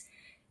sex?"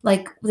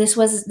 Like this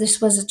was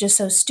just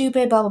so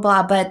stupid, blah blah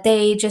blah. But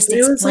they just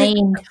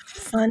explained. Like a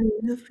fun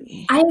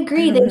movie. I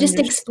agree. They just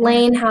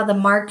explained how they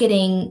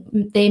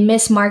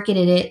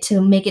mismarketed it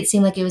to make it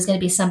seem like it was going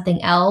to be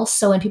something else.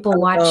 So when people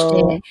watched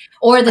it,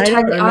 or the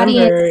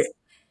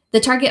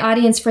target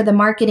audience for the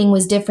marketing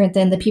was different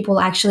than the people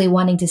actually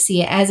wanting to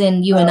see it. As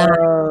in you and I,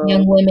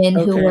 young women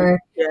who were,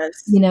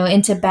 you know,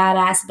 into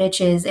badass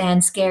bitches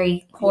and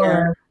scary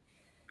horror,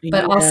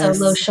 but also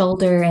low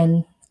shoulder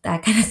and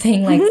that kind of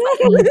thing, like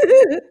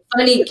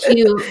funny,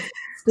 cute,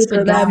 stupid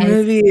so that guys.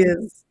 Movie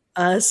is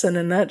us in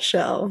a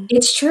nutshell.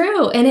 It's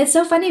true, and it's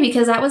so funny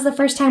because that was the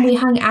first time we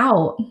hung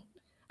out.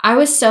 I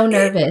was so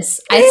nervous.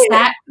 I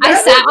sat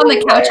on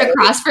the couch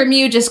across from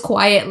you just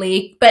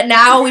quietly, but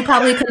now we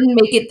probably couldn't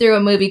make it through a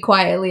movie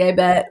quietly, I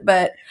bet.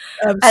 But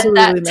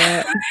absolutely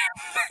not.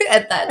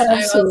 At that time,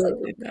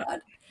 absolutely I was like, oh,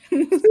 God.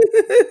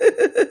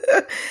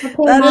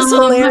 That is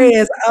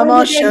hilarious. I'm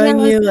all showing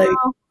you like.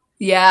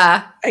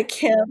 Yeah. I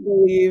can't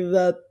believe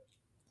that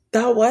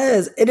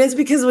was. It is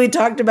because we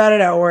talked about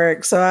it at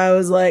work. So I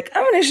was like,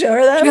 I'm going to show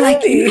her that movie.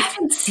 Like, you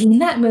haven't seen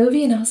that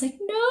movie? And I was like,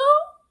 no.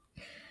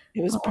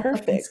 It was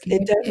perfect.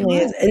 It definitely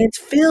is. And it's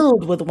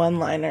filled with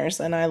one-liners,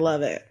 and I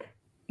love it.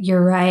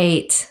 You're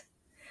right.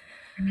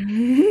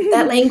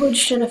 That language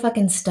should have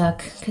fucking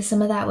stuck because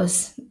some of that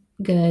was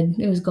good.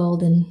 It was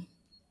golden.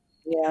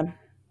 Yeah.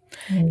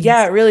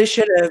 Yeah, it really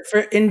should have.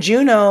 In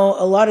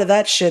Juno, a lot of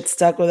that shit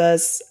stuck with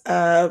us.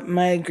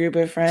 My group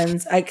of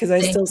friends, because I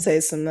still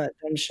say some of that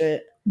dumb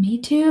shit. Me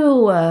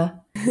too. I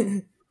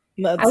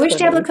wish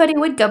Diablo Cody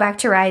would go back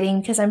to writing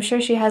because I'm sure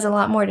she has a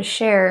lot more to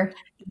share.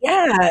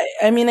 Yeah,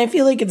 I mean, I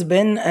feel like it's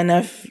been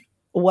enough.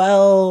 We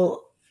don't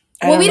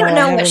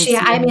know what she.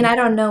 I mean, I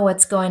don't know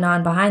what's going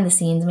on behind the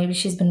scenes. Maybe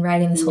she's been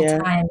writing this whole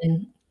time.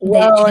 And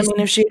I mean,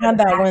 if she had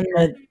that one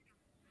with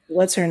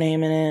what's her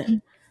name in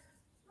it.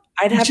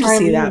 I'd have to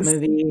see that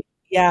movie.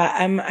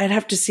 Yeah, I'd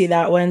have to see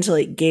that one to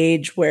like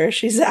gauge where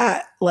she's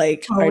at,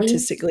 like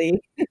artistically.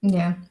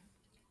 Yeah.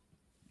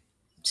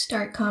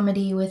 start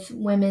comedy with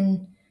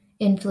women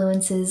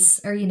influences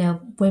or,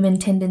 women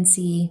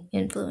tendency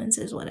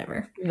influences,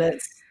 whatever. that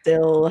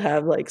still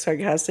have like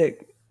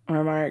sarcastic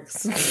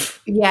remarks.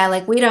 Yeah,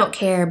 like we don't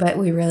care, but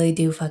we really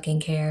do fucking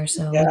care.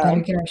 So we Yeah.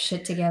 better get our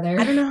shit together.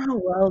 I don't know how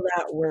well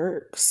that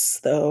works,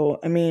 though.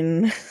 I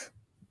mean,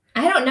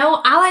 I don't know.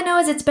 All I know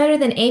is it's better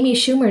than Amy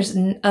Schumer's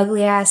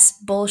ugly ass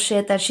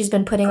bullshit that she's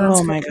been putting on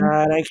oh my screen.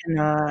 God, I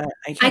cannot.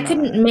 I I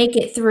couldn't cannot. make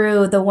it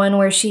through the one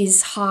where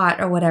she's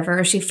hot or whatever,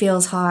 or she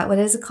feels hot. What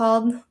is it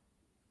called?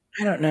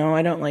 I don't know.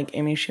 I don't like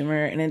Amy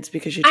Schumer, and it's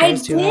because she I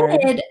tries too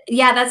hard. did.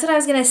 Yeah, that's what I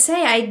was gonna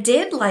say. I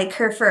did like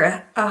her for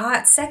a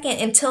hot second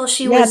until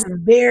Yeah, at the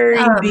very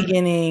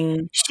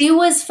beginning. she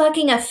was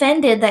fucking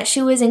offended that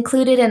she was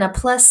included in a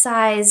plus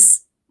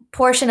size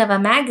portion of a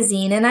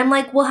magazine, and I'm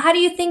like, well, how do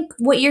you think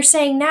what you're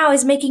saying now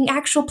is making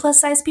actual plus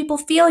size people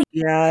feel?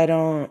 Yeah, I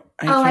don't.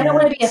 I Oh, I don't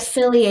want to can't. be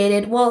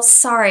affiliated. Well,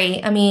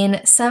 sorry. I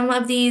mean, some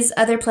of these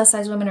other plus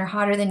size women are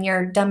hotter than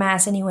your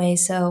dumbass anyway,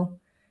 so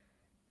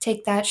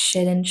take that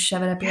shit and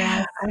shove it up your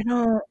Yeah, ass. I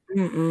don't.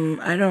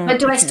 I But don't.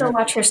 do I I still can't.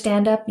 watch her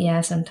stand up?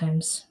 Yeah,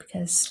 sometimes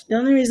because The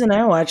only reason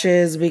I watch it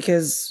is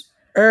because,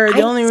 or the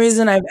I only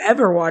reason I've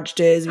ever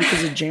watched it is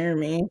because of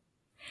Jeremy.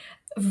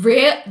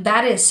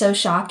 that is so He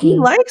shocking.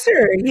 likes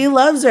her. He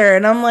loves her,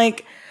 and I'm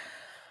like,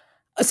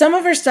 some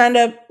of her stand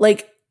up,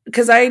 like,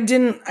 because I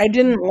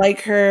didn't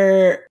like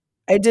her.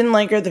 I didn't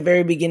like her at the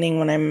very beginning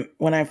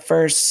when I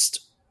first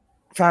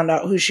found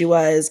out who she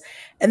was,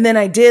 and then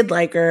I did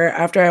like her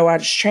after I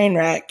watched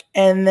Trainwreck,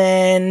 and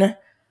then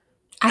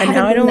I and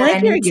now haven't I seen don't that. I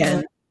like her need to. again.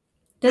 I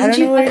Doesn't don't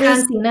she know what fuck it John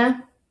is.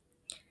 Cena?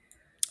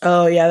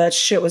 Oh yeah, that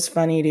shit was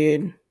funny,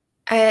 dude.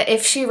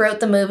 If she wrote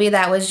the movie,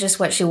 that was just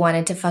what she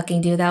wanted to fucking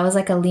do. That was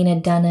like a Lena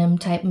Dunham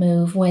type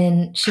move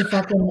when she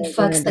fucking I fucks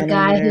wasn't the done in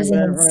guy there, who's in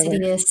but whatever.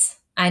 Insidious.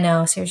 I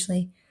know,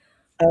 seriously.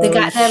 Oh The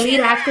lead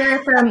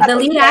actor from the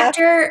lead yeah,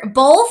 actor,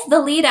 both the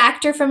lead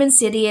actor from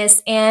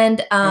Insidious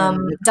and and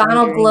The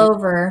Donald Conjuring.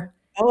 Glover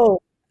Oh,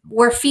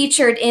 were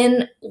featured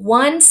in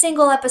one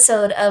single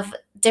episode of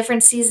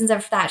different seasons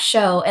of that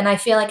show, and I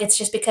feel like it's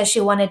just because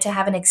she wanted to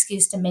have an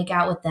excuse to make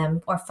out with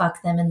them or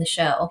fuck them in the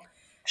show.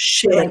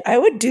 So shit, like, I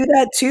would do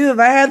that too if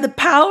I had the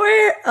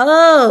power.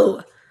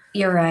 Oh,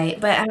 you're right,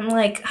 but I'm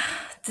like,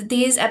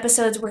 these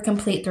episodes were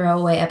complete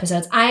throwaway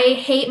episodes. I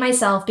hate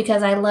myself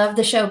because I love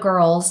the show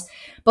Girls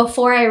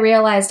before I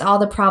realized all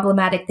the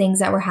problematic things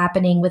that were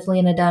happening with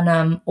Lena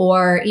Dunham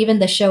or even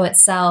the show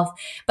itself.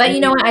 But you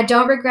know what? I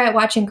don't regret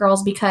watching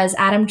Girls because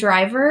Adam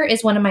Driver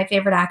is one of my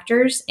favorite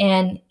actors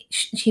and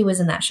he was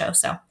in that show.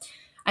 So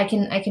I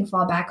can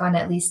fall back on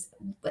at least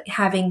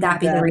having that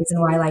be the that.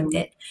 reason why I liked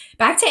it.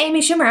 Back to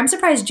Amy Schumer. I'm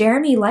surprised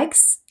Jeremy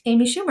likes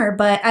Amy Schumer,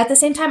 but at the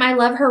same time, I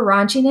love her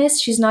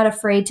raunchiness. She's not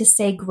afraid to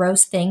say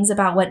gross things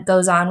about what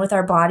goes on with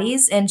our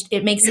bodies, and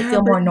it makes it Yeah,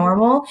 feel but more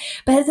normal.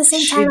 But at the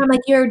same time, she, I'm like,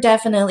 you're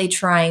definitely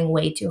trying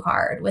way too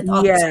hard with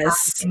all this graphic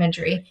yes,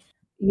 imagery.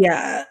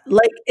 yeah.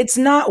 Like it's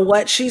not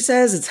what she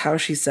says; it's how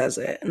she says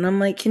it. And I'm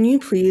like, can you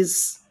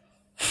please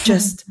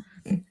just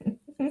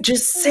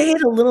say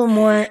it a little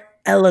more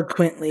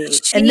eloquently, and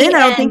She then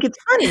I'll and think it's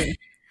funny.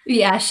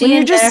 yeah, When she you're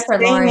and just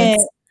Jennifer saying it,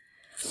 Lawrence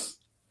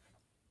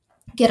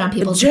get on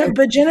people's nerves.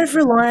 but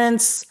Jennifer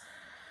Lawrence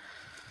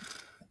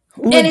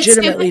And it's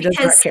stupid legitimately does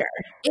not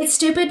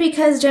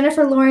because care.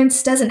 Jennifer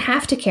Lawrence doesn't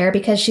have to care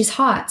because she's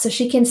hot, so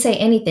she can say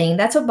anything.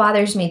 That's what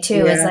bothers me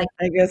too. Is Yeah, like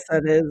I guess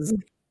that is.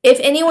 if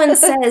anyone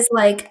says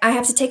like I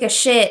have to take a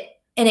shit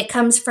and it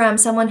comes from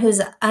someone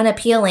who's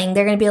unappealing,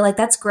 they're gonna be like,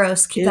 "That's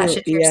gross. Keep that Ew,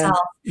 shit to yeah. yourself."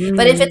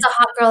 But if Mm. it's a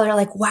hot girl, they're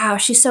like, "Wow,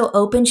 she's so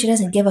open. She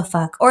doesn't give a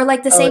fuck." Or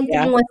like the Oh same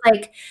yeah. thing with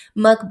like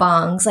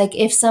mukbangs. Like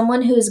if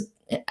someone who's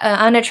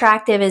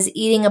unattractive is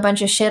eating a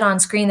bunch of shit on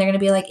screen, they're gonna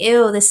be like,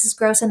 "Ew, this is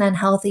gross and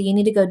unhealthy. You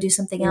need to go do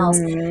something else."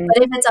 Mm.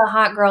 But if it's a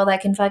hot girl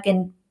that can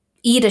fucking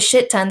eat a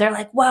shit ton, they're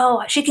like,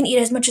 "Whoa, she can eat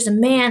as much as a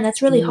man.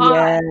 That's really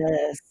hot."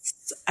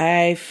 Yes,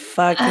 I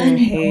fucking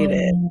hate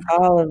it. Annoying.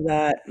 All of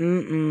that.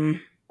 Mm-mm.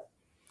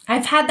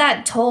 I've had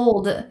that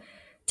told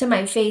to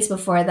my face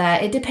before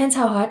that it depends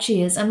how hot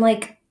she is. I'm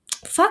like,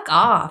 fuck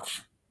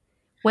off.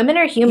 Women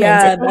are humans.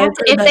 Yeah, I've heard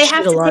If that they shit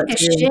have a to lot take a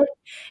too. shit,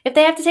 if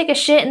they have to take a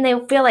shit and they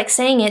feel like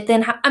saying it,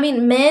 then I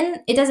mean,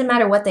 men, it doesn't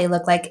matter what they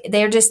look like.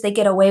 They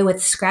get away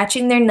with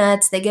scratching their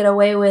nuts. They get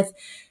away with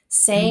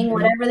saying Mhm.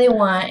 whatever they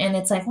want, and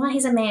it's like, well,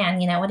 he's a man.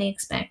 What do you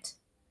expect?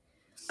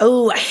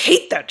 Oh, I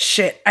hate that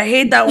shit. I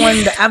hate that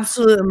one the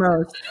absolute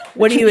most.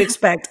 What do you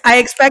expect? I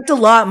expect a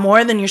lot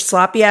more than your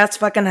sloppy ass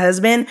fucking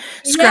husband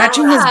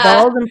scratching his Yeah.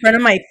 balls in front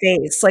of my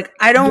face. Like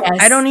I don't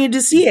Yes. need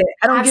to see it.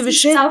 I don't Have give a some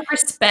shit if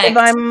self-respect.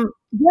 I'm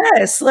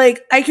yes,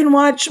 like I can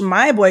watch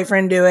my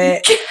boyfriend do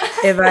it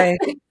if I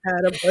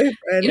had a boyfriend.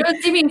 You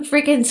don't see me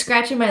freaking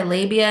scratching my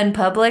labia in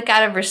public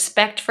out of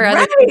respect for other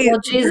Right. people.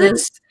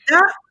 Jesus.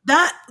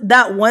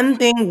 That one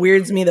thing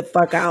weirds me the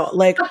fuck out.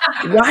 Like,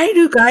 why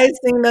do guys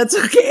think that's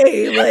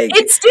okay? Like,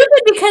 It's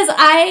stupid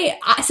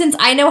because since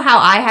I know how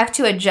I have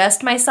to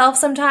adjust myself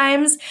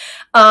sometimes,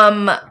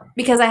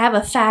 because I have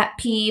a fat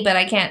pee, but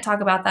I can't talk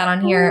about that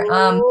on here.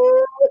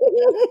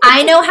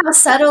 I know how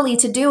subtly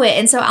to do it.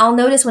 And so I'll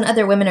notice when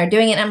other women are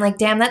doing it. And I'm like,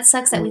 damn, that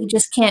sucks that we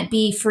just can't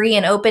be free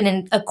and open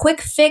and a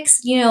quick fix,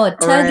 a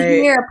tug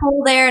here, a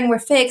pull there, and we're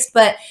fixed.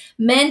 But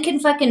men can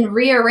fucking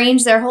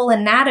rearrange their whole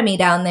anatomy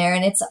down there,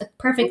 and it's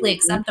perfectly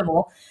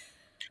acceptable.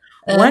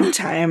 One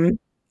time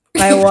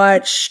I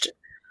watched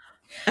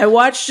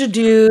a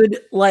dude,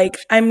 like,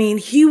 I mean,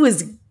 he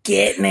was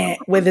getting it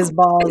with his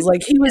balls.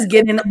 Like, he was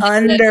getting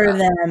under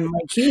them.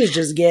 Like, he was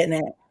just getting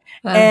it.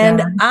 And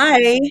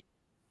God.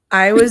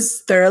 I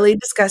was thoroughly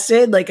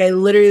disgusted. Like, I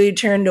literally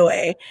turned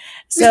away.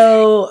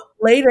 So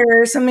later,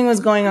 something was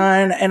going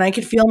on, and I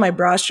could feel my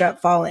bra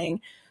strap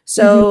falling.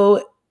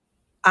 So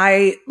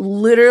I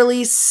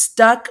literally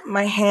stuck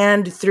my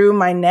hand through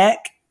my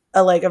neck,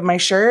 of my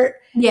shirt.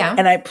 Yeah.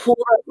 And I pulled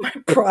up my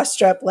bra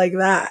strap like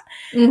that.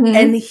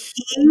 And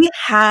he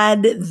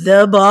had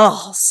the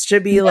balls to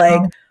be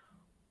like,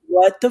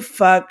 what the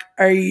fuck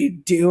are you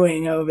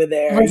doing over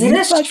there? Was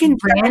you fucking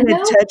trying to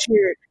touch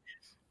your...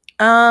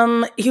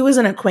 he was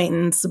an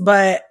acquaintance,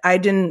 but I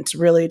didn't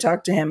really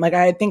talk to him. Like,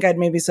 I think I'd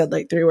maybe said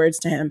like 3 words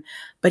to him,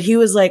 but he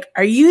was like,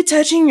 are you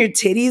touching your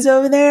titties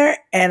over there?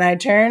 And I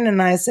turned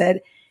and I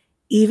said,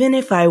 even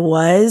if I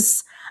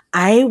was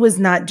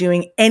not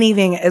doing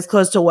anything as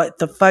close to what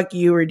the fuck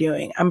you were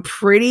doing. I'm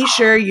pretty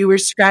sure you were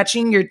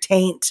scratching your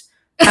taint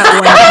at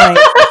one point.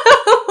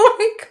 Oh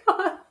my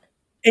God.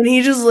 And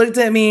he just looked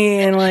at me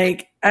and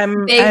like,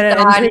 I'm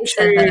pretty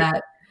sure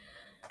that.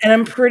 And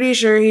I'm pretty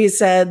sure he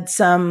said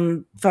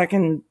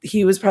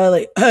he was probably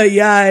like, oh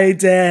yeah, I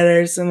did,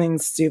 or something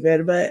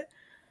stupid, but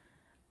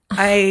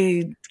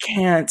I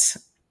can't.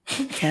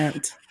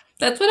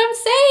 That's what I'm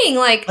saying.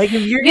 Like if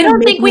you're you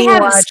don't think we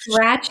have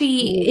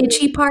scratchy,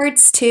 itchy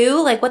parts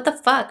too? Like, what the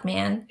fuck,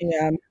 man?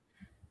 Yeah.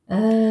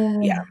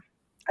 Yeah.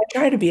 I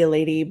try to be a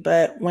lady,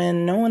 but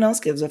when no one else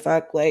gives a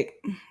fuck, like,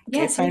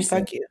 okay, fine,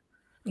 fuck you.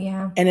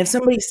 Yeah. And if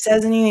somebody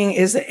says anything,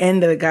 it's the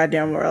end of the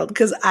goddamn world,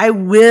 because I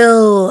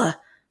will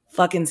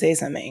fucking say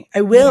something.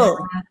 I will.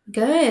 Yeah,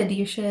 good.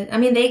 You should. I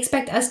mean, they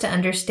expect us to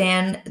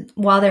understand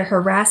while they're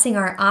harassing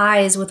our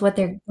eyes with what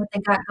they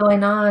got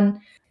going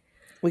on.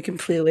 We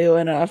completely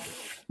went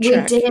off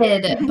track. We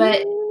did,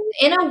 but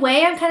in a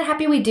way, I'm kind of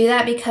happy we do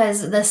that,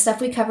 because the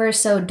stuff we cover is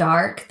so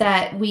dark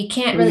that we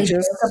can't really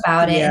joke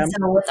about it. And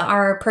so with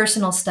our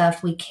personal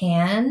stuff, we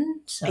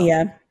can. So.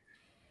 Yeah.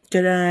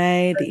 Good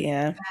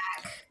idea.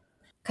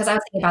 Because I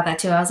was thinking about that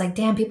too. I was like,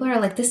 damn, people are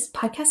like, this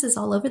podcast is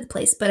all over the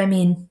place. But I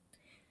mean,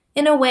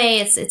 in a way,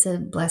 it's a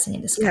blessing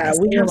in disguise.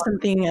 Yeah, we have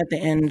something at the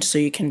end so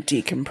you can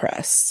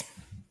decompress.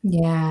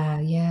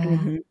 Yeah.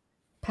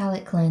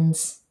 Palate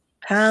cleanse.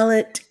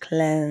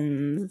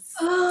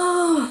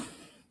 Oh.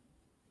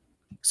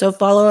 So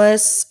follow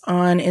us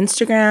on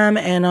Instagram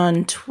and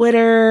on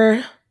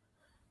Twitter.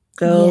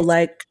 Go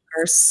like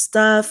our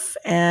stuff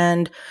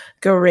and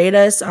go rate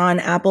us on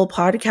Apple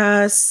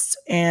Podcasts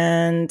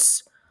and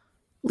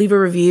leave a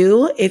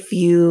review if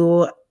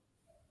you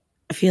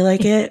feel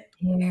like it.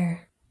 Yeah.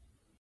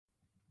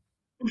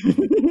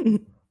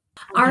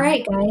 All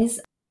right,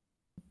 guys.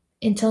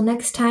 Until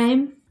next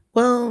time.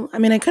 Well, I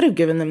mean, I could have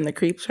given them the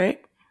creeps,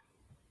 right?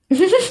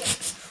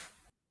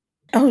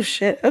 Oh,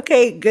 shit.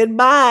 Okay,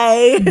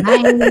 goodbye.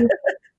 Bye.